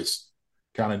no-miss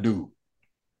kind of dude.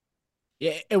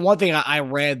 Yeah, and one thing I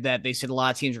read that they said a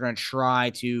lot of teams are going to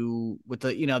try to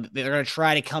they're going to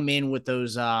try to come in with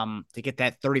those to get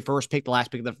that 31st pick, the last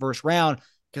pick of the first round,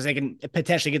 because they can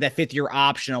potentially get that fifth-year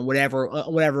option on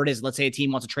whatever it is. Let's say a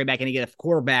team wants to trade back and get a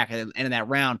quarterback at the end of that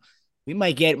round. We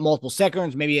might get multiple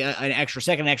seconds, maybe an extra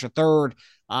second, an extra third.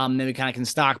 Then we kind of can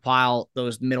stockpile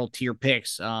those middle tier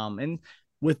picks. And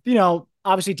with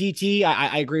obviously DT,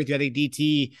 I agree with you. I think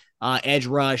DT, edge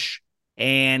rush,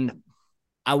 and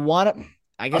I know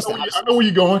where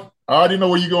you're going. I already know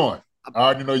where you're going. I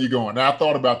already know you're going. Now I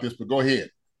thought about this, but go ahead.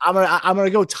 I'm gonna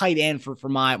go tight end for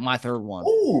my third one.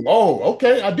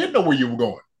 Okay. I didn't know where you were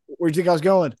going. Where do you think I was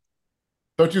going?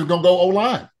 Thought you was gonna go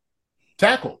O-line,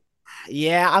 tackle.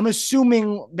 Yeah, I'm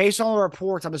assuming based on the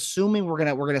reports, I'm assuming we're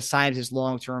gonna sign his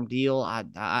long term deal.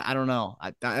 I don't know.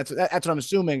 That's what I'm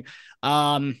assuming.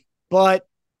 But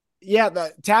yeah,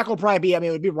 the tackle probably be. I mean,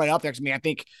 it would be right up there. I mean, I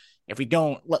think if we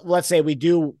don't, let's say we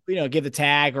do, give the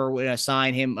tag or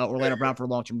sign him Orlando Brown for a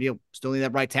long term deal, still need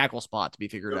that right tackle spot to be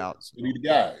figured out. So. You need a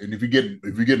guy, and if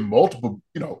you're getting multiple,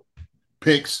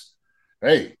 picks,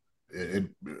 hey, it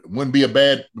wouldn't be a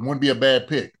bad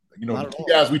pick. The two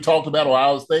guys we talked about,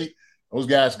 Ohio State, those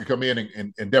guys could come in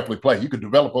and definitely play. You could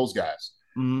develop those guys.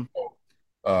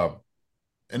 Mm-hmm.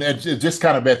 And that's just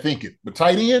kind of bad thinking. But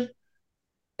tight end,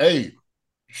 hey,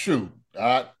 shoot,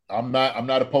 I'm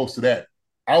not opposed to that.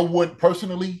 I wouldn't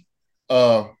personally.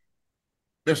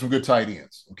 There's some good tight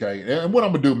ends, okay. And what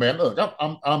I'm gonna do, man? Look,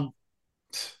 I'm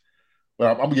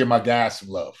gonna give my guys some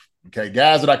love, okay.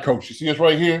 Guys that I coach. You see us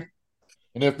right here,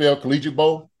 NFL Collegiate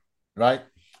Bowl, right?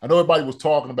 I know everybody was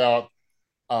talking about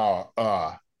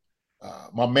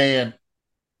my man.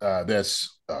 This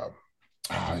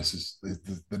is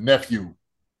the nephew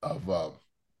of. Why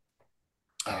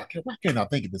can't I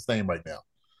think of his name right now?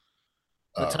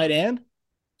 The tight end.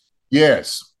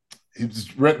 Yes, he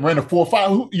just ran a 4.5.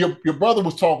 Who your brother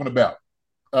was talking about?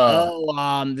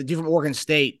 The dude from Oregon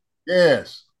State.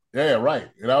 Yes, yeah, right.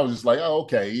 And I was just like, oh,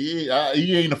 okay, he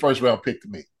ain't the first round pick to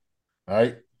me. All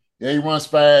right, yeah, he runs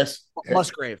fast.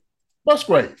 Musgrave.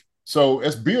 So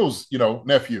that's Bill's,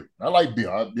 nephew. I like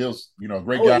Bill. Bill's,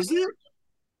 great guy. Is it?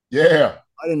 Yeah,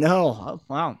 I didn't know. Oh,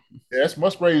 wow. Yeah, that's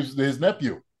Musgrave's his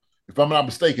nephew. If I'm not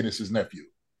mistaken, it's his nephew.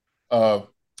 And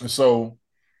so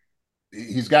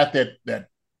he's got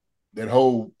that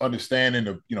whole understanding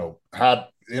of how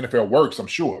the NFL works. I'm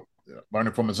sure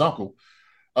learning from his uncle.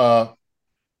 But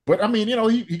I mean,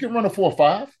 he can run a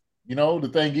 4.5. The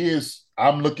thing is,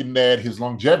 I'm looking at his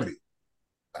longevity.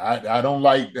 I don't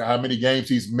like how many games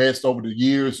he's missed over the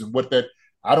years and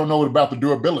I don't know about the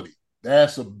durability.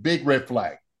 That's a big red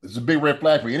flag. It's a big red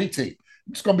flag for any team.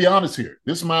 I'm just going to be honest here.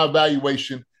 This is my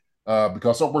evaluation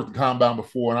because I've worked the combine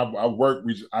before and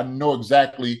I know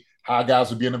exactly how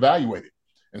guys are being evaluated.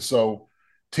 And so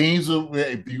teams,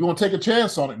 if you're going to take a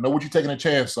chance on it, know what you're taking a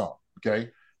chance on, okay?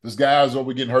 This guy's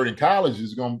over getting hurt in college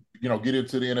is going to, get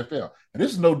into the NFL. And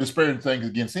this is no disparaging thing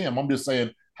against him. I'm just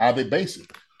saying how they base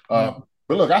it.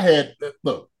 But look, I had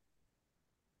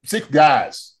 6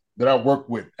 guys that I worked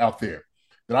with out there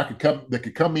that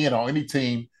could come in on any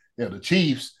team, the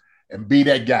Chiefs, and be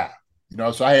that guy.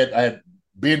 So I had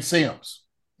Ben Sims,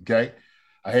 okay.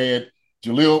 I had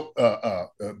Jaleel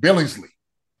Billingsley,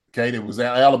 okay. That was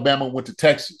at Alabama, went to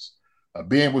Texas.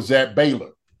 Ben was at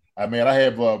Baylor. I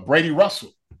have Brady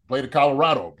Russell, played at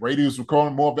Colorado. Brady was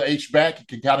recording more of the H-back. He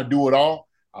can kind of do it all.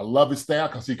 I love his style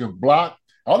because he can block.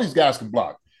 All these guys can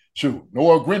block. Shoot,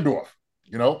 Noah Grindorf,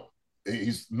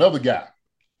 he's another guy.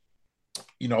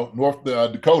 North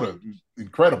Dakota,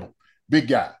 incredible. Big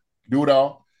guy, do it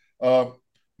all.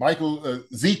 Michael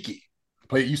Zeke,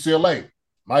 played at UCLA.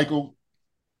 Michael,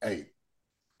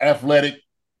 athletic,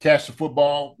 catch the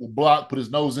football, will block, put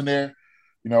his nose in there.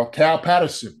 Cal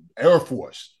Patterson, Air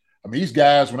Force. These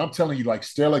guys, when I'm telling you, like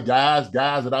stellar guys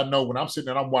that I know when I'm sitting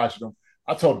there and I'm watching them,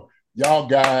 I told them, y'all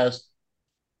guys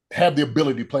have the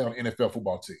ability to play on an NFL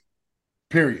football team,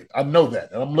 period. I know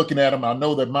that. And I'm looking at them. I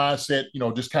know their mindset,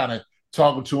 just kind of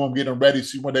talking to them, getting them ready to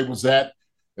see where they was at.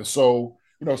 And so,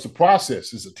 it's a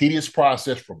process. It's a tedious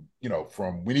process from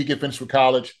when you get finished with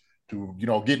college to,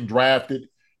 getting drafted.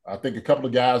 I think a couple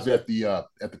of guys at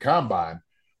the combine.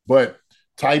 But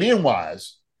tight end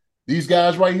wise, these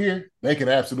guys right here, they can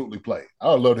absolutely play. I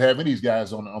would love to have any of these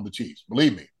guys on the Chiefs.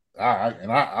 Believe me.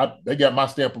 They got my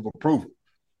stamp of approval.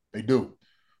 They do.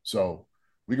 So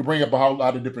we can bring up a whole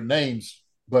lot of different names,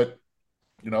 but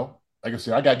like I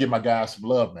said, I got to give my guys some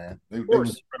love, man. They were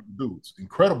incredible dudes,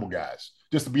 incredible guys.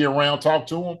 Just to be around, talk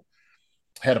to them,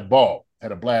 had a ball,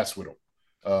 had a blast with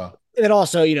them. And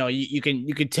also, you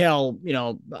can tell,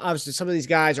 obviously some of these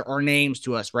guys are names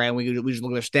to us, right? And we just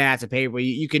look at their stats and paper.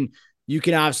 You can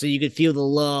obviously feel the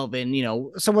love and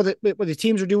some of what the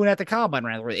teams are doing at the combine,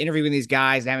 right? We're interviewing these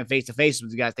guys and having face to face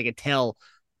with these guys. They can tell.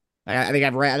 I think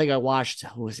I watched,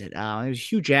 who was it? It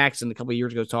was Hugh Jackson a couple of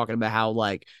years ago talking about how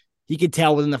he could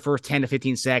tell within the first 10 to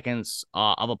 15 seconds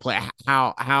of a play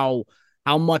how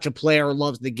how much a player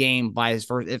loves the game by his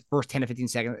first 10 to 15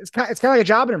 seconds. It's kind of like a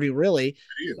job interview, really.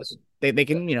 It is. They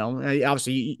can,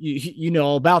 obviously you know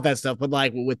all about that stuff, but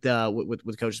like with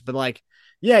coaches, but like,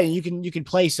 yeah, you can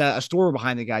place a story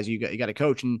behind the guys you got to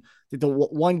coach. And the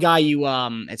one guy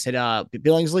it said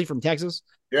Billingsley from Texas.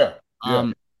 Yeah.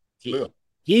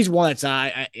 He's one that's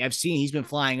I've seen. He's been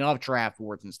flying off draft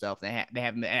boards and stuff. They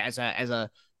have him as a I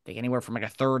think anywhere from like a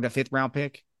 3rd to 5th round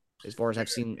pick, as far as I've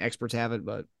seen experts have it.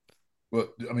 But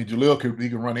I mean, Jaleel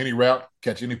can run any route,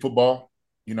 catch any football.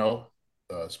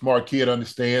 Smart kid,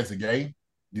 understands the game.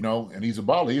 And he's a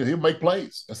baller. He'll make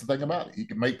plays. That's the thing about it. He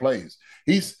can make plays.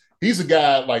 He's a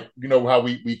guy like how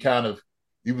he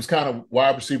was kind of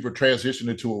wide receiver transitioned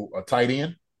into a tight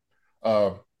end.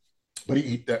 But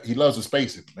he loves the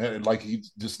spacing, man. Like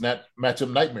he's just not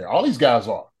matchup nightmare. All these guys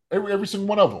are every single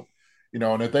one of them,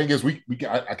 And the thing is,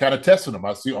 I kind of tested them.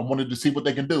 I wanted to see what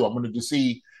they can do. I wanted to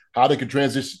see how they can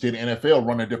transition to the NFL,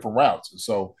 running different routes. And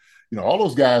so, all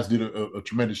those guys did a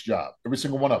tremendous job. Every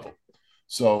single one of them.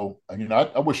 So,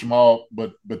 I wish them all,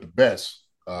 but the best.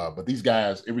 But these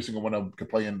guys, every single one of them, can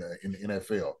play in the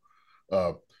NFL.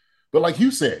 But like you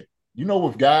said,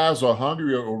 if guys are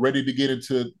hungry or ready to get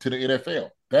into the NFL.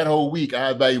 That whole week,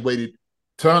 I evaluated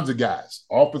tons of guys,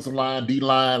 offensive line,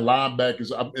 D-line,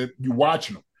 linebackers. You're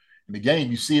watching them in the game.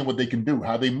 You're seeing what they can do,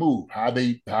 how they move, how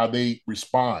they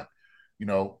respond,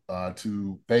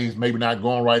 to things maybe not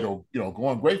going right or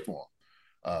going great for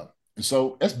them. And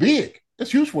so that's big.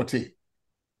 That's huge for a team.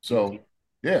 So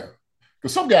yeah,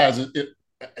 because some guys,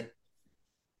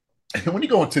 when you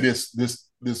go into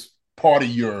this part of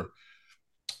your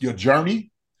journey.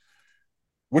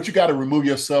 What you got to remove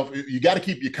yourself, you got to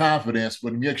keep your confidence,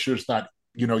 but make sure it's not,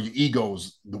 your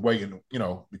ego's the way,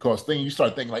 because you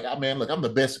start thinking like, man, look, I'm the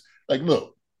best. Like,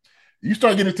 look, you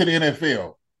start getting into the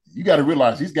NFL, you got to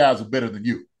realize these guys are better than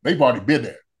you. They've already been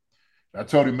there. And I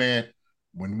told him, man,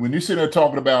 when you sit there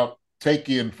talking about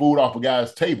taking food off a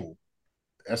guy's table,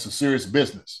 that's a serious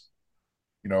business.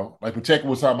 Like Pacheco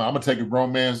was talking about, I'm going to take a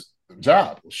grown man's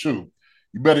job. Well, shoot,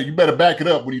 you better back it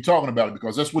up when you're talking about it,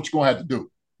 because that's what you're going to have to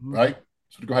do, right?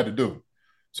 That's what you're going to have to do.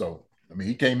 So, I mean,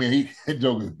 he came in,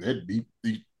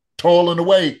 he toiling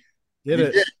away. He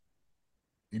did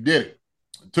it.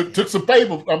 Took some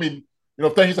favor. I mean,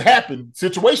 things happen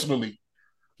situationally,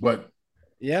 but.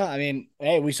 Yeah, I mean,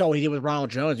 hey, we saw what he did with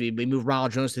Ronald Jones. We moved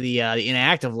Ronald Jones to the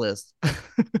inactive list.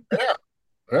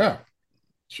 Yeah.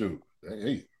 Shoot.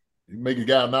 Hey, you make a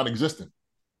guy non-existent.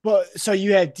 But so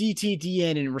you had DT,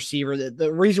 DN, and receiver.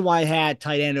 The reason why I had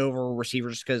tight end over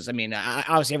receivers because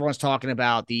obviously everyone's talking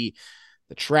about the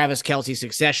Travis Kelce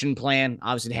succession plan.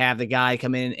 Obviously, to have the guy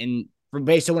come in and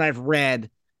based on what I've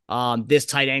read, this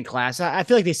tight end class, I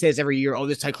feel like they say this every year. Oh,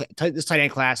 this tight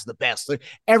end class is the best. Like,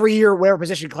 every year, whatever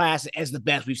position class is the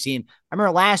best we've seen. I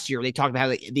remember last year they talked about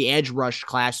how the edge rush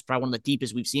class is probably one of the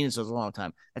deepest we've seen in such a long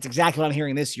time. That's exactly what I'm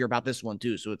hearing this year about this one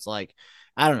too. So it's like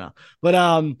I don't know,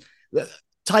 but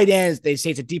tight ends, they say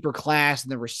it's a deeper class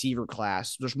than the receiver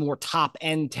class. There's more top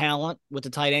end talent with the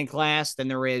tight end class than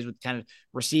there is with kind of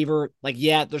receiver. Like,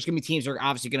 yeah, there's going to be teams that are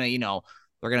obviously going to,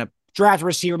 they're going to draft a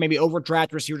receiver, maybe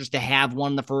overdraft a receiver just to have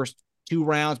one in the first 2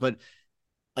 rounds. But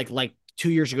like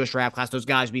 2 years ago's draft class, those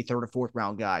guys would be 3rd or 4th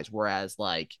round guys. Whereas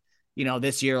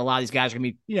this year, a lot of these guys are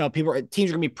going to be,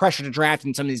 teams are going to be pressured to draft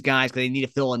in some of these guys because they need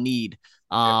to fill a need.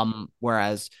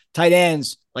 Whereas tight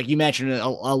ends, like you mentioned,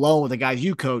 alone with the guys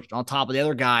you coached, on top of the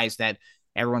other guys that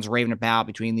everyone's raving about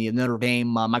between the Notre Dame,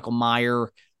 Michael Mayer,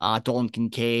 Dalton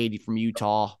Kincaid from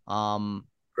Utah,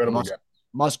 incredible guy.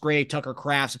 Musgrave, Tucker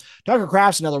Crafts. Tucker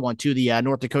Crafts, another one too. The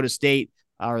North Dakota State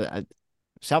or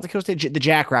South Dakota State, the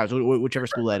Jackrabbits, whichever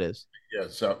school that is. Yeah,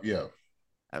 so yeah,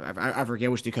 I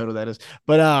forget which Dakota that is,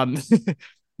 but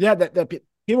yeah, that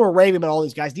people are raving about all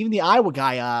these guys. Even the Iowa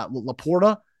guy,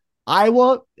 Laporta.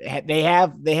 Iowa, they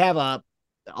have a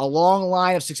long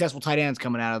line of successful tight ends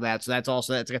coming out of that. So that's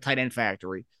like a tight end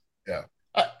factory. Yeah.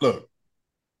 Look,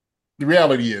 the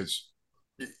reality is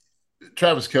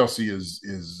Travis Kelce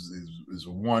is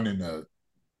a 1 in a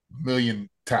million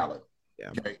talent. Yeah.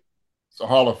 Okay. It's a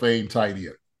Hall of Fame tight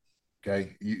end.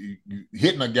 Okay. You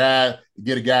hitting a guy, you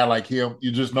get a guy like him,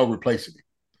 you just no replacing him.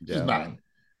 Just not.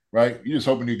 Right. You're just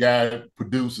hoping the guy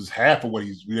produces half of what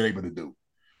he's been able to do.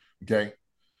 Okay.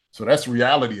 So that's the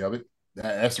reality of it.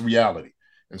 That's the reality.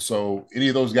 And so any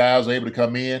of those guys are able to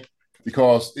come in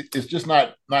because it's just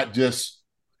not just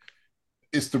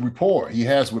it's the rapport he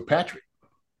has with Patrick,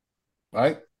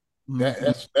 right?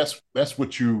 Mm-hmm. That's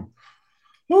what you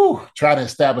try to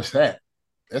establish that.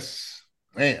 That's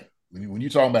man when you're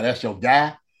talking about that's your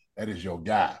guy, that is your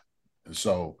guy. And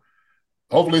so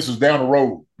hopefully this is down the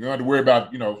road. You don't have to worry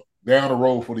about down the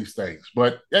road for these things.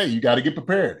 But hey, you got to get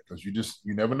prepared because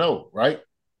you never know, right?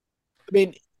 I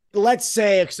mean, let's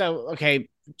say so. Okay,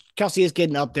 Kelsey is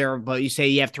getting up there, but you say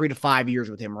you have 3 to 5 years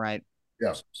with him, right?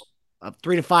 Yeah.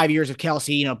 3 to 5 years of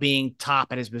Kelsey, being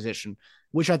top at his position,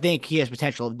 which I think he has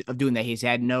potential of doing that. He's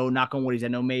had knock on wood, he's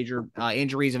had no major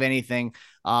injuries of anything.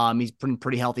 He's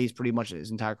pretty healthy. He's pretty much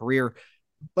his entire career.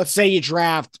 Let's say you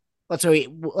draft. Let's say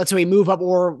we move up,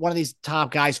 or one of these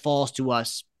top guys falls to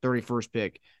us, 31st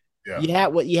pick. Yeah.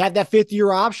 You had that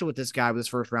 5th-year option with this guy with his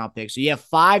first round pick. So you have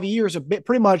 5 years of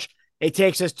pretty much. It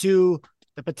takes us to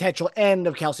the potential end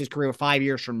of Kelsey's career 5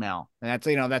 years from now, and that's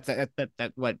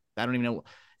that what I don't even know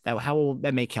that how will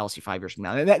that make Kelsey 5 years from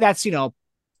now. That's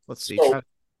let's see.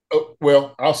 So,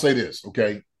 well, I'll say this,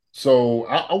 okay. So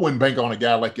I wouldn't bank on a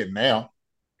guy like it now.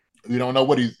 You don't know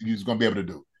what he's going to be able to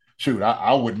do. Shoot,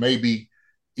 I would maybe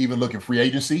even look at free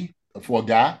agency for a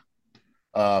guy,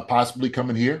 possibly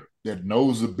coming here that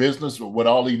knows the business or what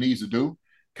all he needs to do.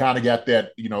 Kind of got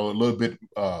that, a little bit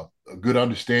a good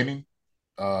understanding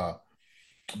about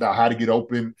how to get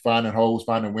open, finding holes,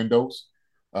 finding windows.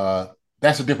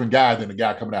 That's a different guy than the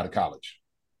guy coming out of college.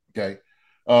 Okay.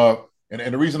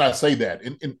 And the reason I say that,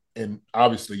 and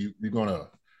obviously you're going to,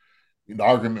 in the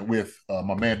argument with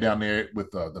my man down there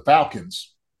with the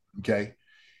Falcons, okay,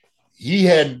 he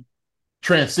hadn't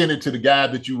transcended to the guy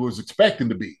that you was expecting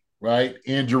to be, right?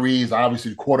 Injuries, obviously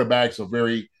the quarterbacks are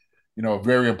very,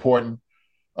 very important.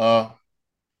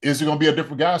 Is it going to be a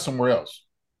different guy somewhere else?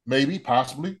 Maybe,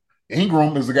 possibly.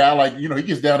 Ingram is a guy like, he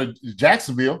gets down to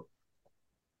Jacksonville.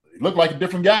 He looked like a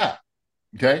different guy,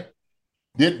 okay?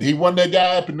 He wasn't that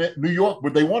guy up in New York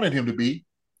where they wanted him to be.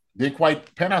 Didn't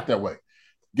quite pan out that way.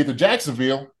 Get to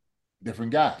Jacksonville,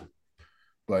 different guy.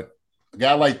 But a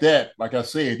guy like that, like I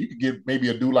said, you could get maybe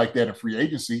a dude like that in free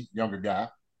agency, younger guy,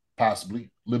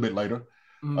 possibly, a little bit later.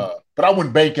 But I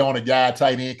wouldn't bank on a guy,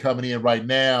 tight end, coming in right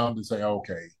now to say,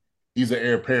 okay, he's an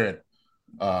heir apparent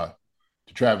to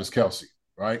Travis Kelce,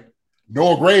 right?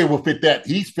 Noah Gray will fit that.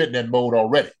 He's fitting that mold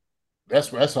already. That's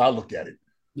how I look at it.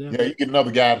 Yeah, you get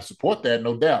another guy to support that,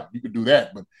 no doubt. You could do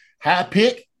that. But high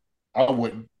pick, I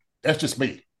wouldn't. That's just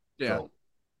me. Yeah. So.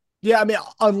 Yeah, I mean,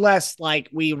 unless,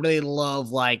 we really love,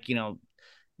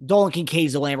 Dolan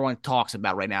Kincaid's the one everyone talks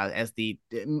about right now as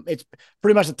it's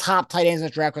pretty much the top tight ends in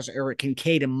the draft class are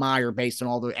Kincaid and Meyer based on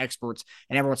all the experts,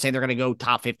 and everyone's saying they're going to go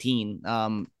top 15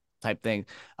 type thing.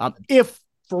 If,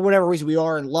 for whatever reason, we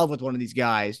are in love with one of these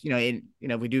guys,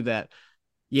 if we do that,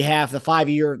 you have the 5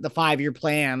 year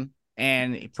plan.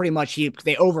 And pretty much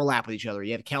they overlap with each other.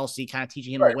 You have Kelsey kind of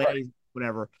teaching him the way,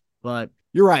 whatever. But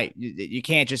you're right. You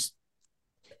can't just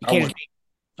make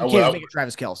it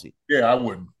Travis Kelce. Yeah, I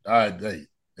wouldn't. Hey.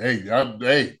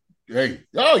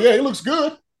 Oh yeah, he looks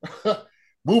good.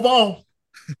 Move on.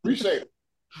 Appreciate it.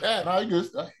 Yeah, no, you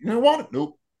didn't want it.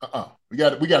 Nope. We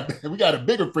got a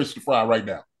bigger fish to fry right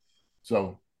now.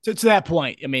 So to that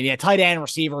point, I mean, tight end,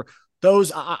 receiver.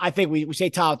 Those I think we say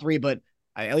top 3, but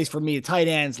at least for me, the tight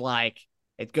ends,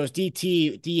 it goes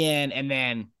DT, DN, and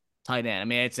then tight end. I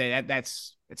mean, it's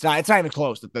not even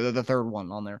close. The third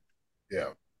one on there.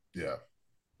 Yeah.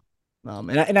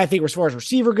 And I think as far as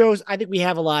receiver goes, I think we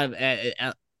have a lot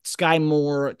of Sky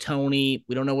Moore, Tony.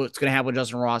 We don't know what's going to happen with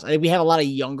Justin Ross. I think we have a lot of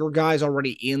younger guys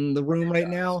already in the room right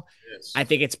now. Yes. I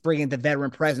think it's bringing the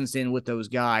veteran presence in with those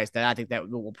guys that I think that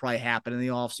will probably happen in the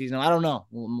offseason. I don't know.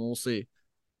 We'll see.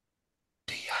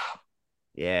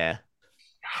 Yeah.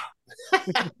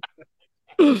 I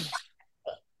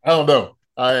don't know.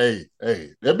 Hey,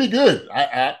 that'd be good.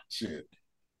 Shit.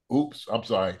 Oops, I'm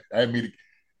sorry. I didn't mean to.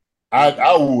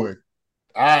 I would.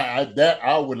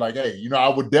 I would like. Hey, I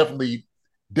would definitely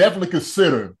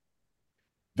consider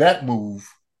that move.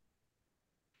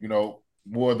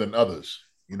 More than others.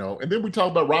 And then we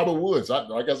talk about Robert Woods. I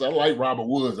like Robert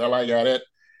Woods. I like how that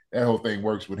whole thing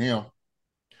works with him.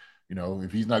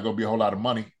 If he's not going to be a whole lot of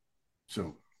money,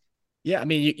 so. Yeah, I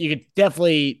mean, you could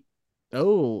definitely.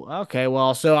 Oh, okay.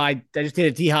 Well, so I just did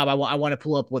a D-Hop. I want to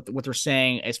pull up what they're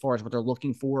saying as far as what they're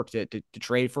looking for to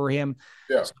trade for him.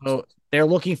 Yeah. So they're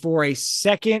looking for a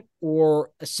second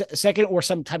or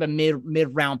some type of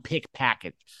mid round pick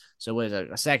package. So what is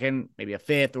it? A second, maybe a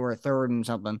fifth or a third and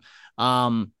something.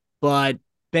 But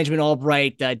Benjamin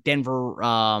Albright, Denver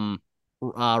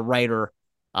writer,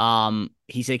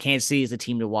 he said Kansas City is the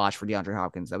team to watch for DeAndre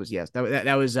Hopkins. That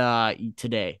was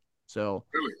today. So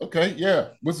really, okay,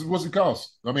 yeah. What's it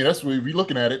cost? I mean, that's what if you're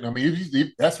looking at it. I mean, if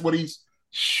that's what he's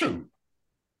shoot.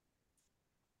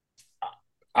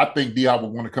 I think Diop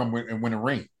would want to come and win a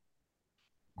ring.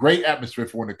 Great atmosphere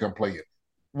for him to come play it.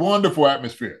 Wonderful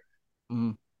atmosphere.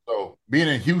 Mm-hmm. So being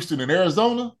in Houston and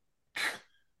Arizona,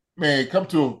 man, come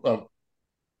to a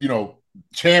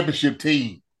championship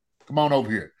team. Come on over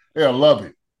here. They'll love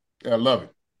it. They'll love it.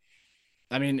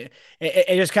 I mean,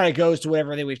 it just kind of goes to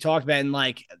everything we've talked about. And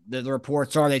like the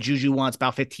reports are that Juju wants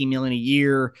about $15 million a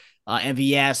year.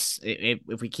 MVS,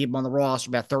 if we keep him on the roster,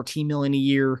 about $13 million a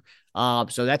year.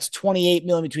 So that's $28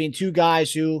 million between two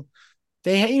guys who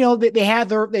they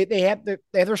had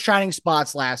their shining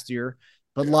spots last year.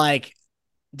 But like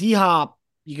D-Hop,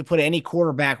 you could put any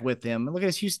quarterback with him. And look at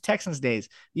his Houston Texans days.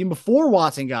 Even before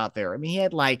Watson got there. I mean,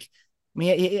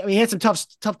 he had some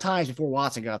tough times before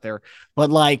Watson got there. But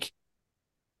like,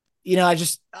 I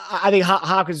think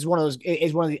Hopkins is one of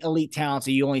the elite talents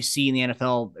that you only see in the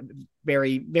NFL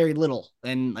very, very little.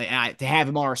 And to have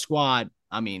him on our squad,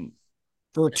 I mean,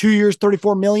 for 2 years,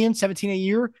 $34 million, $17 a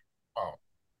year. Oh.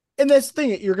 And that's the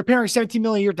thing. You're comparing $17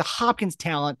 million a year to Hopkins'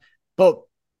 talent, but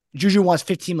Juju wants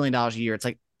 $15 million a year. It's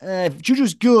like,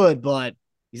 Juju's good, but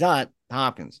he's not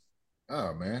Hopkins.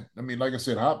 Oh, man. I mean, like I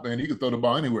said, Hop, man, he could throw the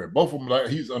ball anywhere. Both of them, like,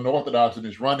 he's unorthodox in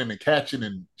his running and catching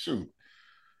and shoot.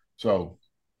 So,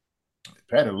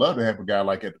 Pat would love to have a guy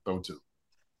like that to throw to,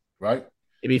 right?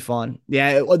 It'd be fun.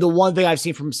 Yeah, the one thing I've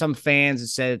seen from some fans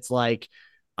is said it's like,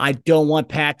 I don't want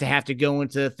Pat to have to go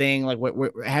into the thing, like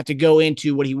have to go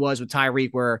into what he was with Tyreek,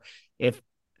 where if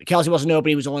Kelce wasn't open,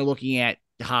 he was only looking at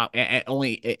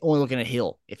only looking at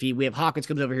Hill. If we have Hopkins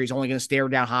comes over here, he's only going to stare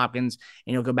down Hopkins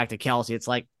and he'll go back to Kelce. It's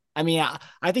like, I mean,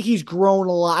 I think he's grown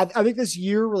a lot. I think this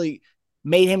year really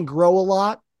made him grow a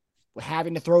lot,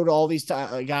 having to throw to all these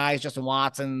guys, Justin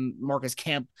Watson, Marcus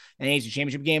Kemp, in the AFC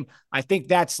Championship game. I think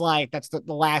that's the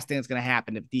last thing that's going to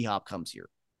happen if D-Hop comes here.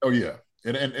 Oh yeah,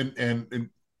 and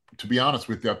to be honest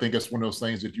with you, I think it's one of those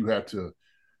things that you have to,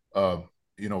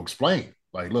 explain.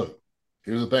 Like, look,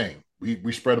 here's the thing: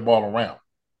 we spread the ball around.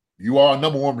 You are a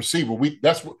number one receiver. We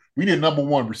need a number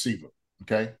one receiver.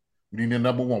 Okay, we need a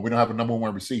number one. We don't have a number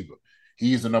one receiver.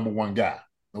 He's the number one guy,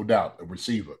 no doubt, a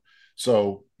receiver.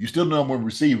 So you're still the number one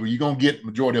receiver. You're gonna get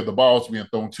majority of the balls being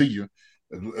thrown to you.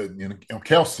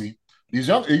 Kelce, these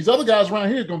other guys around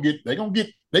here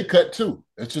they cut too.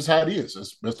 That's just how it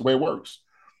is. That's the way it works.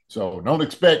 So don't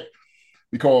expect,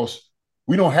 because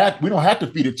we don't have to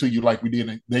feed it to you like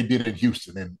they did in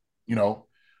Houston and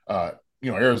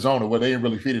Arizona, where they didn't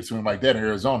really feed it to him like that in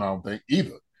Arizona, I don't think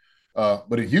either.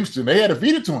 But in Houston, they had to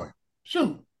feed it to him.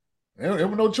 Shoot, there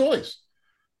was no choice.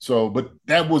 So, but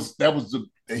that was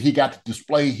he got to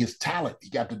display his talent. He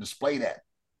got to display that.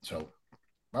 So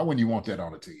why wouldn't you want that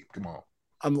on the team? Come on.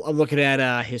 I'm looking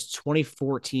at his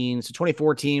 2014. So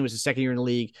 2014 was his second year in the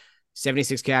league.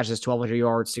 76 catches, 1,200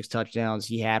 yards, 6 touchdowns.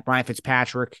 He had Brian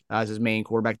Fitzpatrick as his main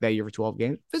quarterback that year for 12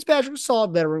 games. Fitzpatrick was a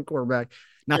solid veteran quarterback,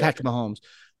 not Patrick Mahomes.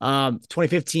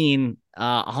 2015,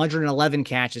 111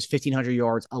 catches, 1,500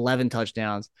 yards, 11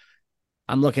 touchdowns.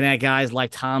 I'm looking at guys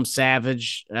like Tom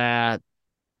Savage, Brian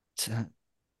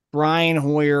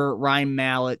Hoyer, Ryan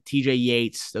Mallett, TJ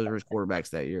Yates. Those were his quarterbacks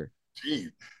that year. Gee,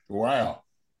 wow.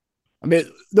 I mean,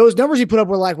 those numbers he put up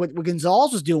were like what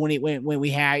Gonzalez was doing when we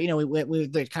had, we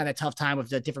had kind of tough time with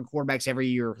the different quarterbacks every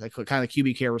year, like kind of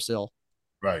QB carousel.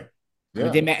 Right. Yeah.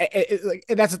 I mean,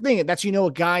 that's the thing. That's,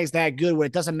 a guy's that good when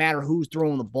it doesn't matter who's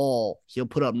throwing the ball, he'll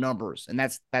put up numbers. And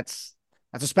that's a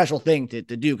special thing to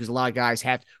do, because a lot of guys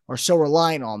are so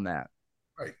reliant on that.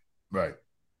 Right.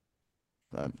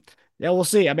 Yeah, we'll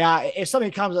see. I mean, if something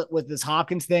comes up with this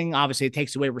Hopkins thing, obviously it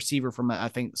takes away a receiver from, I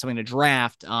think, something to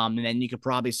draft. And then you could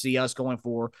probably see us going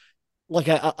for like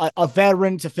a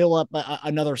veteran to fill up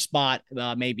another spot,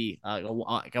 maybe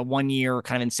like a 1 year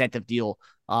kind of incentive deal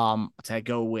to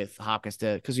go with Hopkins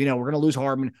because we're going to lose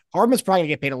Hardman. Hardman's probably going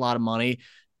to get paid a lot of money.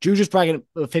 Juju's probably going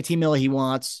to $15 million he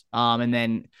wants. And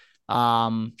then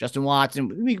Justin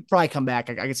Watson, we could probably come back.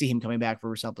 I can see him coming back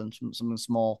for something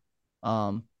small.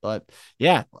 But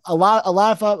yeah, a lot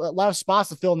of spots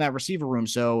to fill in that receiver room.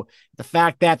 So the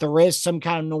fact that there is some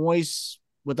kind of noise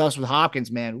with Hopkins,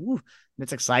 man,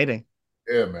 that's exciting.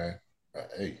 Yeah, man.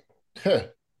 Hey,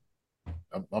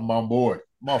 I'm on board.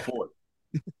 I'm all for it.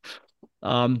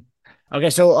 Okay,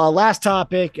 so last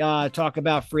topic, talk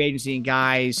about free agency and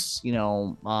guys. We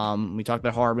talked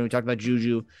about Hardman, we talked about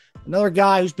Juju. Another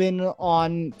guy who's been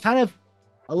on kind of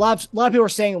a lot of people are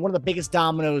saying one of the biggest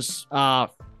dominoes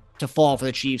to fall for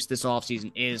the Chiefs this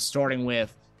offseason is starting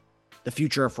with the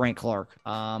future of Frank Clark,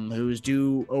 who's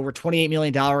due over $28 million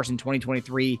in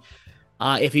 2023.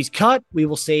 If he's cut, we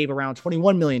will save around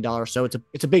 $21 million. So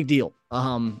it's a big deal.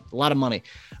 A lot of money.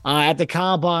 At the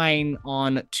Combine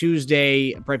on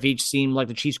Tuesday, Brett Veach seemed like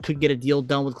the Chiefs could get a deal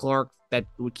done with Clark that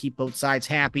would keep both sides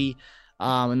happy.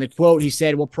 And the quote, he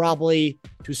said, we'll probably,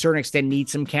 to a certain extent, need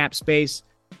some cap space.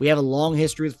 We have a long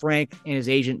history with Frank and his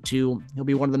agent, too. He'll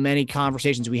be one of the many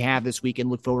conversations we have this week, and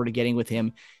look forward to getting with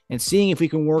him and seeing if we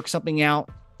can work something out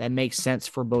that makes sense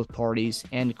for both parties.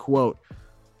 End quote.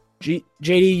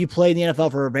 JD, you played in the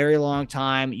NFL for a very long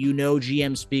time. You know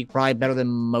GM speak probably better than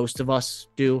most of us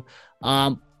do.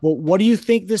 But what do you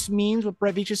think this means, what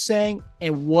Brett Veach is saying,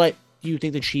 and what do you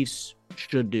think the Chiefs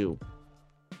should do?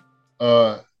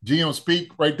 GM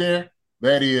speak right there.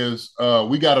 That is,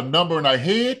 we got a number in our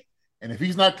head, and if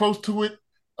he's not close to it,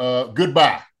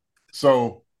 goodbye.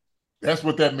 So that's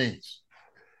what that means.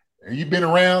 And you've been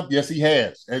around? Yes, he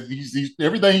has.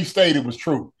 Everything he stated was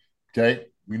true. Okay,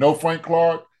 we know Frank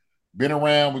Clark, been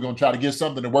around. We're going to try to get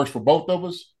something that works for both of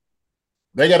us.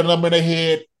 They got a number in their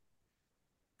head.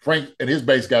 Frank and his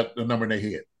base got a number in their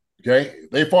head. Okay,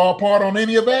 if they fall apart on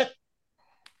any of that,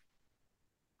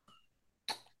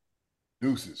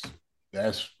 deuces.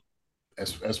 That's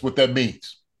what that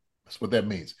means. That's what that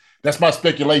means. That's my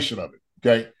speculation of it.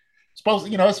 Okay, it's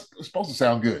supposed to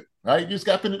sound good, right? You just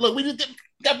got finished. Look, we just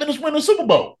got finished winning the Super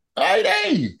Bowl. All right,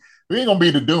 hey, we ain't gonna be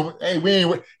the doom. Hey, we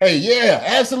ain't. Hey, yeah,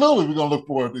 absolutely. We're gonna look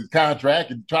for his contract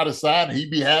and try to sign, and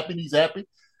he'd be happy. He's happy.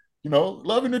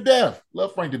 Love him to death.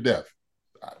 Love Frank to death.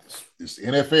 It's the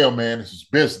NFL, man. This is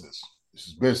business.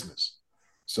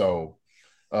 So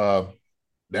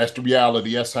that's the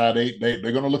reality. That's how they're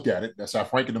going to look at it. That's how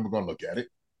Frank and them are going to look at it.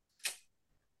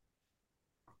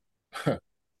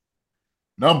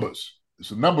 Numbers. It's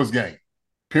a numbers game,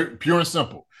 pure and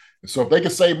simple. And so if they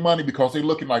can save money because they're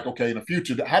looking like, okay, in the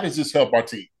future, how does this help our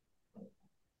team?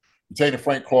 Retaining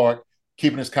Frank Clark,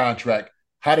 keeping his contract,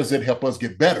 how does it help us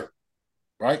get better,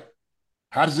 right?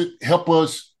 How does it help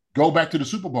us go back to the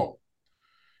Super Bowl?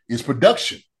 It's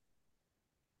production.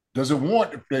 Does it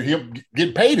warrant him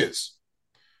getting paid this?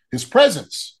 His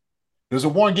presence. Does it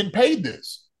warrant getting paid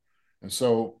this? And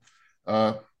so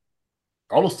all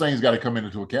those things got to come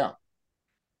into account.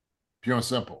 Pure and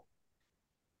simple.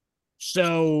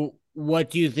 So what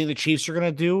do you think the Chiefs are going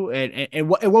to do? And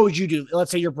what would you do?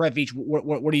 Let's say you're Brett Veach.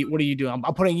 What do you do? I'm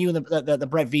putting you in the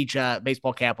Brett Veach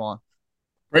baseball cap on.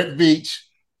 Brett Veach,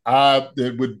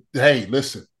 hey,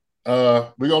 listen,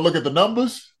 we're going to look at the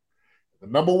numbers. The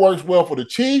number works well for the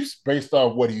Chiefs based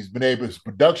off what he's been able, his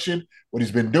production, what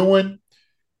he's been doing,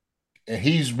 and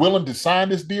he's willing to sign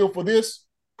this deal for this.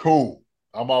 Cool,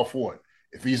 I'm all for it.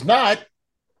 If he's not,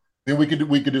 then we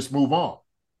could just move on.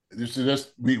 We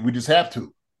just have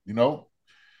to,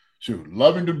 Shoot,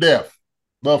 love him to death.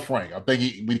 Love Frank. I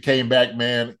think we came back,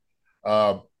 man,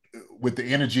 with the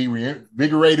energy,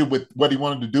 reinvigorated with what he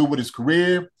wanted to do with his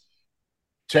career.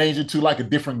 Changed into like a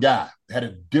different guy, had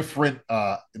a different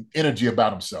energy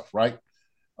about himself, right?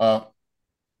 It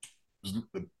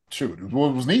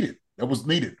was needed. It was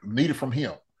needed from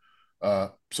him.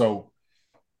 So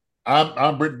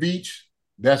I'm Brett Veach.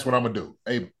 That's what I'm gonna do.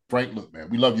 Hey, Frank, look, man,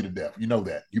 we love you to death. You know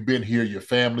that. You've been here, your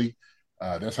family.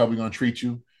 That's how we're gonna treat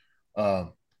you.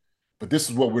 But this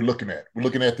is what we're looking at. We're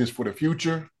looking at this for the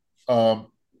future.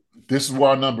 This is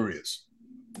where our number is,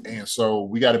 and so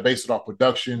we got to base it off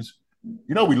productions.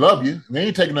 We love you. We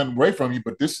ain't taking nothing away from you,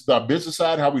 but this is our business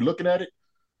side, how we looking at it.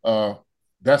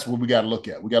 That's what we got to look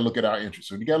at. We got to look at our interests,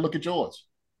 and you got to look at yours.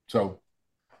 So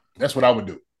that's what I would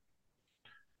do.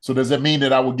 So does that mean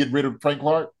that I would get rid of Frank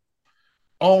Clark?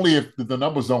 Only if the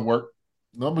numbers don't work.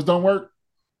 Numbers don't work.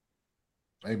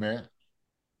 Hey, man.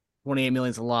 28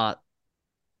 million is a lot.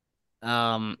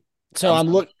 So I'm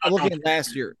looking at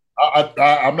last year.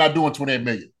 I'm not doing 28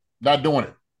 million. Not doing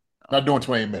it. Not doing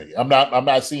 20 million. I'm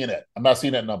not seeing that. I'm not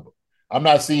seeing that number. I'm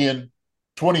not seeing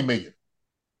 20 million.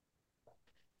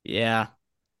 Yeah.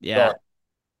 Sorry.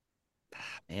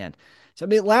 Man. So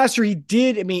last year he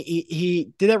did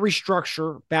that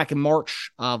restructure back in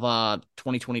March of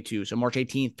 2022. So March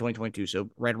 18th, 2022. So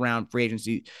right around free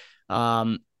agency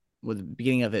with the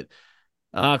beginning of it.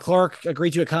 Clark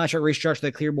agreed to a contract restructure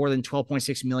that cleared more than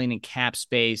 $12.6 million in cap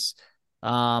space.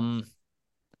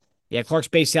 Clark's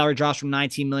base salary drops from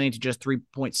 $19 million to just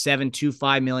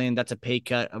 $3.725 million. That's a pay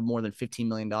cut of more than $15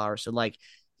 million. So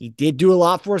he did do a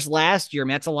lot for us last year. I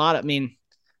mean, that's a lot.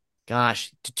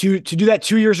 Gosh, to do that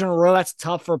 2 years in a row, that's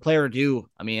tough for a player to do.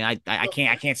 I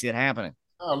can't see that happening.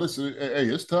 Oh, listen, hey,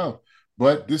 it's tough,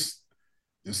 but this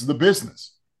is the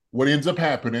business. What ends up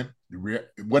happening,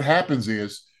 what happens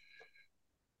is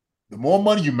the more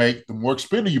money you make, the more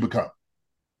expensive you become.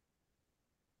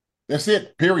 That's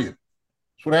it, period.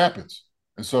 That's what happens.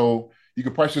 And so you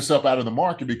can price yourself out of the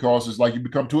market because it's like you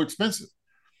become too expensive.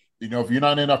 If you're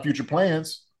not in our future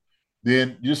plans,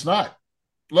 then you're just not.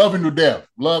 Love him to death.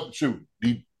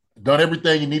 He done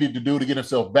everything he needed to do to get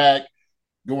himself back,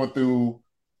 going through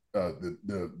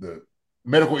the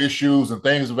medical issues and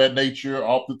things of that nature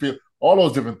off the field. all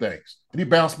those different things. And he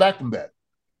bounced back from that.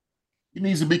 He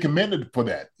needs to be commended for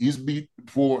that.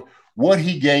 For what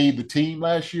he gave the team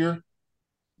last year.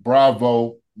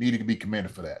 Bravo, needed to be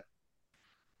commended for that.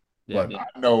 Yeah, but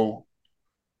I know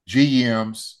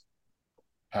GMs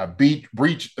have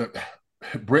breached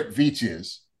Brett Veach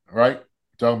is, right?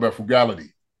 Talking about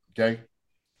frugality. Okay.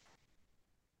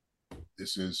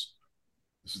 This is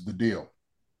the deal.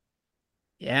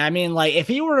 Yeah, I mean, like if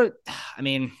he were,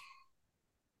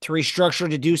 to restructure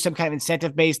to do some kind of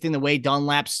incentive-based thing, the way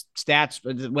Dunlap's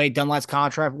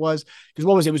contract was, because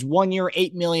what was it? It was 1 year,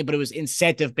 $8 million, but it was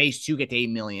incentive-based to get to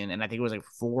 $8 million, and I think it was like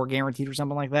 4 guaranteed or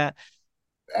something like that.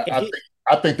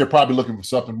 I think they're probably looking for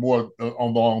something more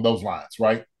along those lines,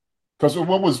 right? Because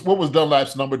what was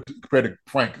Dunlap's number compared to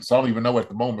Frank? So I don't even know at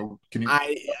the moment. Can you?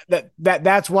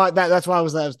 That's why I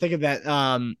was thinking that.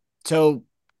 So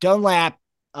Dunlap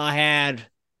had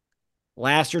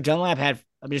last year. Dunlap had.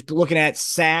 I'm just looking at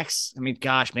sacks. I mean,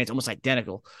 gosh, man, it's almost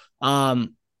identical.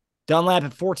 Dunlap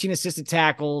had 14 assisted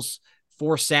tackles,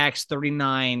 4 sacks,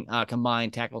 39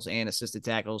 combined tackles and assisted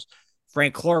tackles.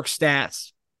 Frank Clark's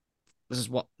stats. This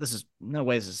is no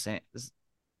way this is the same.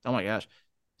 Oh my gosh.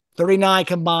 39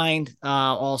 combined,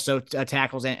 also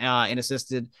tackles and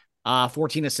assisted,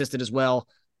 14 assisted as well,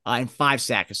 and 5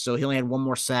 sacks. So he only had 1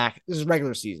 more sack. This is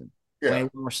regular season. Yeah. Only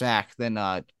 1 more sack than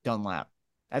Dunlap.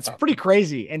 That's pretty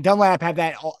crazy. And Dunlap had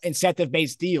that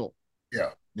incentive-based deal.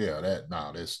 Yeah. That's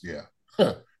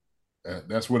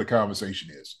where the conversation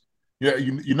is. Yeah,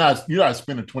 you're not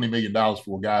spending $20 million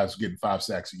for guys getting 5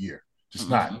 sacks a year. Just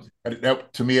not.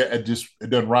 That, to me, it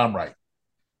doesn't rhyme right.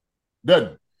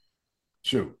 Doesn't.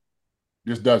 Shoot.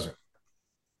 Just doesn't.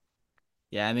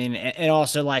 Yeah, I mean, and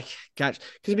also like, gosh, because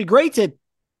it'd be great to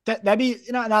that'd be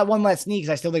not one less need,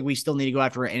 because I still think we still need to go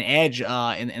after an edge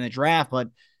in the draft, but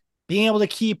being able to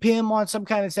keep him on some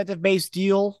kind of incentive-based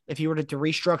deal, if you were to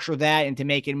restructure that and to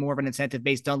make it more of an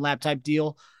incentive-based Dunlap type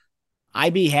deal,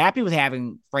 I'd be happy with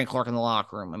having Frank Clark in the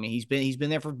locker room. I mean, he's been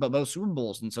there for both Super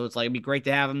Bowls, and so it's like it'd be great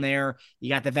to have him there. You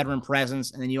got the veteran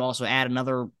presence, and then you also add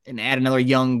another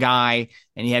young guy,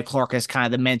 and you had Clark as kind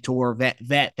of the mentor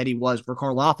vet that he was for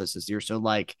Karlaftis this year. So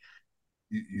like,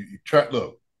 you try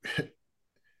look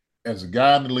as a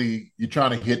guy in the league, you're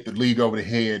trying to hit the league over the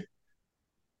head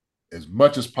as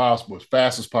much as possible, as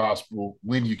fast as possible,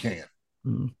 when you can.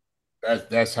 Mm-hmm.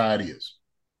 That's how it is.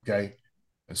 Okay.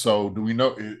 And so do we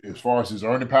know, as far as his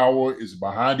earning power, is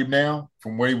behind him now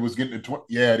from where he was getting to 20?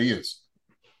 Yeah, it is.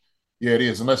 Yeah, it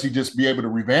is. Unless he just be able to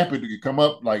revamp it to come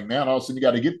up like now, all of a sudden you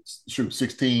got to get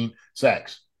 16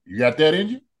 sacks. You got that in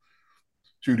you?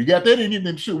 Shoot, you got that in you,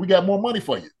 then shoot, we got more money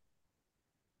for you.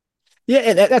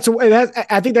 Yeah,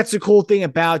 I think that's the cool thing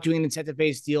about doing an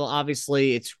incentive-based deal.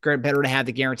 Obviously, it's better to have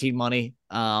the guaranteed money.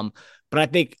 But I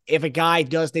think if a guy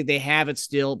does think they have it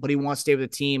still, but he wants to stay with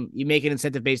the team, you make an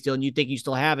incentive-based deal and you think you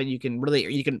still have it, you can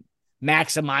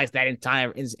maximize that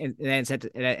entire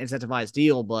incentivized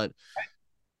deal. But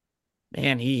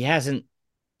man, he hasn't.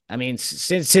 I mean,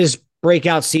 since his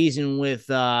breakout season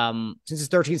since his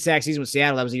 13 sack season with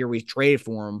Seattle, that was the year we traded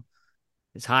for him.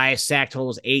 His highest sack total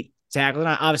was 8 tackles.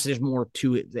 And obviously, there's more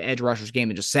to the edge rusher's game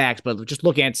than just sacks, but just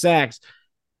looking at sacks,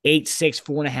 8, 6,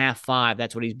 4.5, 5.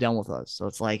 That's what he's done with us. So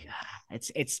it's like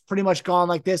it's pretty much gone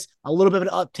like this. A little bit of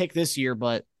an uptick this year,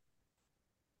 but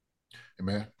hey,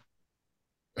 man,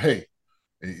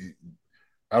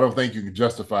 I don't think you can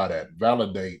justify that,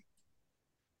 validate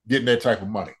getting that type of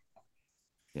money.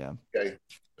 Yeah. Okay.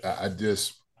 I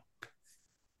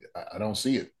don't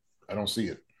see it. I don't see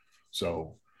it.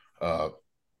 So,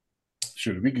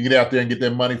 shoot, if we can get out there and get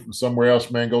that money from somewhere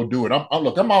else, man, go do it.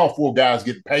 I'm all for guys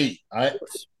getting paid.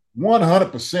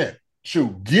 100%.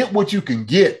 Shoot, get what you can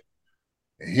get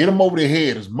and hit them over the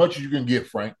head as much as you can get,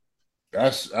 Frank.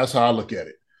 That's how I look at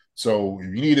it. So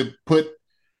if you need to put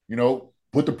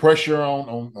the pressure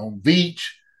on Veach,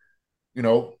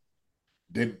 then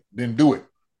do it.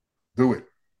 Do it.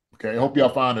 Okay. I hope y'all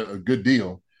find a good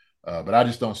deal. But I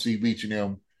just don't see Veach and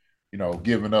them,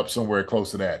 giving up somewhere close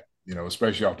to that,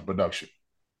 especially off the production.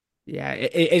 Yeah,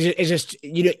 it's just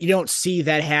you don't see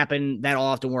that happen that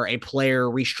often where a player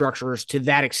restructures to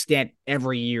that extent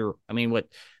every year. I mean,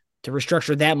 to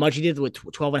restructure that much, he did with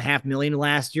 $12.5 million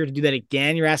last year. To do that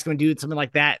again, you're asking him to do something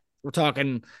like that. We're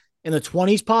talking in the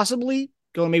 20s, possibly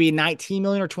going maybe 19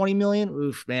 million or 20 million.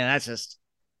 Oof, man, that's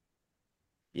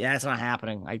not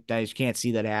happening. I just can't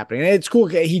see that happening. And it's cool.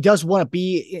 He does want to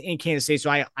be in Kansas State, so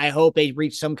I hope they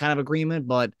reach some kind of agreement,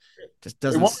 but just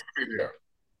doesn't. They want him to be there.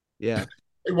 Yeah.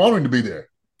 They want him to be there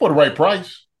for the right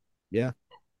price. Yeah.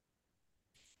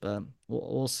 But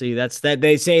we'll see.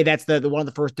 They say that's the one of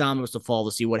the first dominoes to fall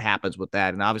to see what happens with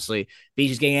that. And obviously, Beach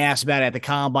is getting asked about it at the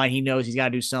combine. He knows he's got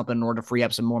to do something in order to free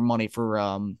up some more money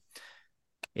for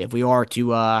if we are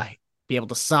to be able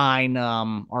to sign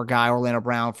our guy Orlando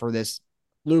Brown for this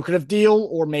lucrative deal,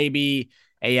 or maybe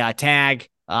a tag,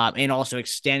 and also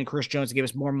extend Chris Jones to give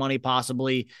us more money,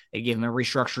 possibly, and give him a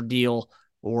restructured deal,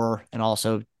 and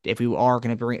also if we are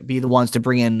going to be the ones to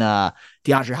bring in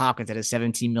DeAndre Hopkins at a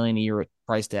 $17 million a year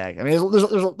price tag. I mean,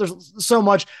 there's so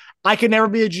much. I could never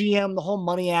be a GM. The whole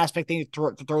money aspect thing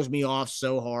throws me off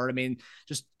so hard. I mean,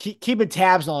 just keeping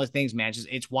tabs on all these things, man.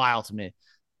 It's wild to me.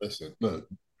 Listen, look,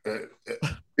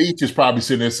 Beach is probably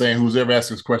sitting there saying, who's ever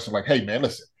asking this question, like, hey, man,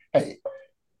 listen, hey,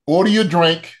 order your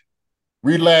drink,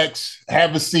 relax,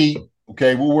 have a seat.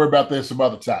 Okay, we'll worry about this some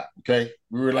other time. Okay,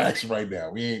 we're relaxing right now.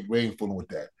 We ain't fooling with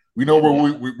that. We know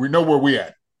where we know where we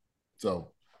at.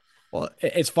 So, well,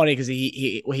 it's funny because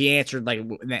he answered, like,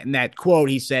 in that quote,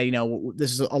 he said,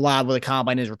 this is a lot of what the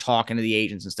combine is. We're talking to the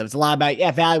agents and stuff. It's a lot about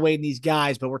evaluating these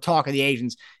guys, but we're talking to the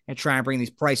agents and trying to bring these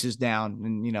prices down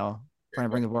and trying to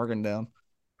bring the bargain down.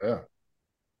 Yeah.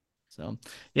 So,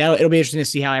 yeah, it'll be interesting to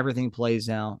see how everything plays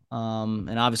out.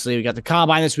 And obviously, we got the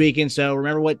combine this weekend. So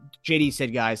remember what JD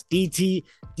said, guys. DT,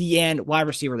 DN, wide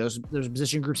receiver. Those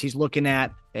position groups he's looking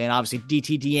at, and obviously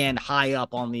DT, DN high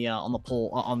up on the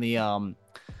pole on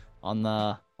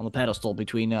the pedestal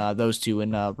between those two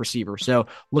and receiver. So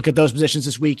look at those positions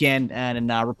this weekend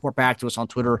and report back to us on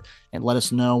Twitter and let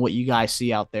us know what you guys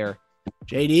see out there.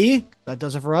 JD, that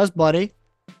does it for us, buddy.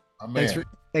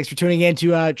 Thanks for tuning in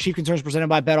to Chief Concerns presented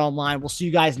by Bet Online. We'll see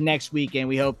you guys next week, and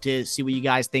we hope to see what you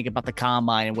guys think about the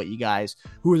combine and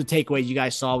who are the takeaways you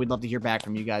guys saw. We'd love to hear back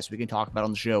from you guys so we can talk about it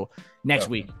on the show next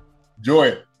week. Enjoy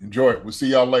it. We'll see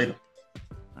y'all later.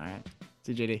 All right.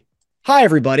 See you, JD. Hi,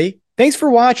 everybody. Thanks for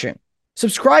watching.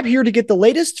 Subscribe here to get the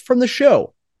latest from the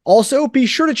show. Also, be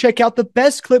sure to check out the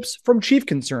best clips from Chief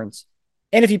Concerns.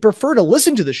 And if you prefer to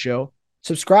listen to the show,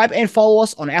 subscribe and follow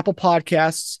us on Apple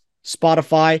Podcasts,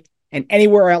 Spotify, and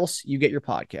anywhere else you get your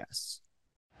podcasts.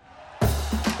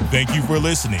 Thank you for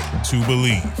listening to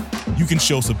Believe. You can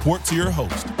show support to your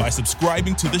host by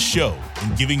subscribing to the show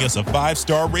and giving us a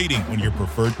 5-star rating on your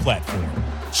preferred platform.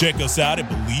 Check us out at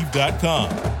Believe.com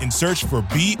and search for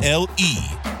BLEAV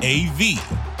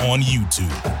on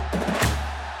YouTube.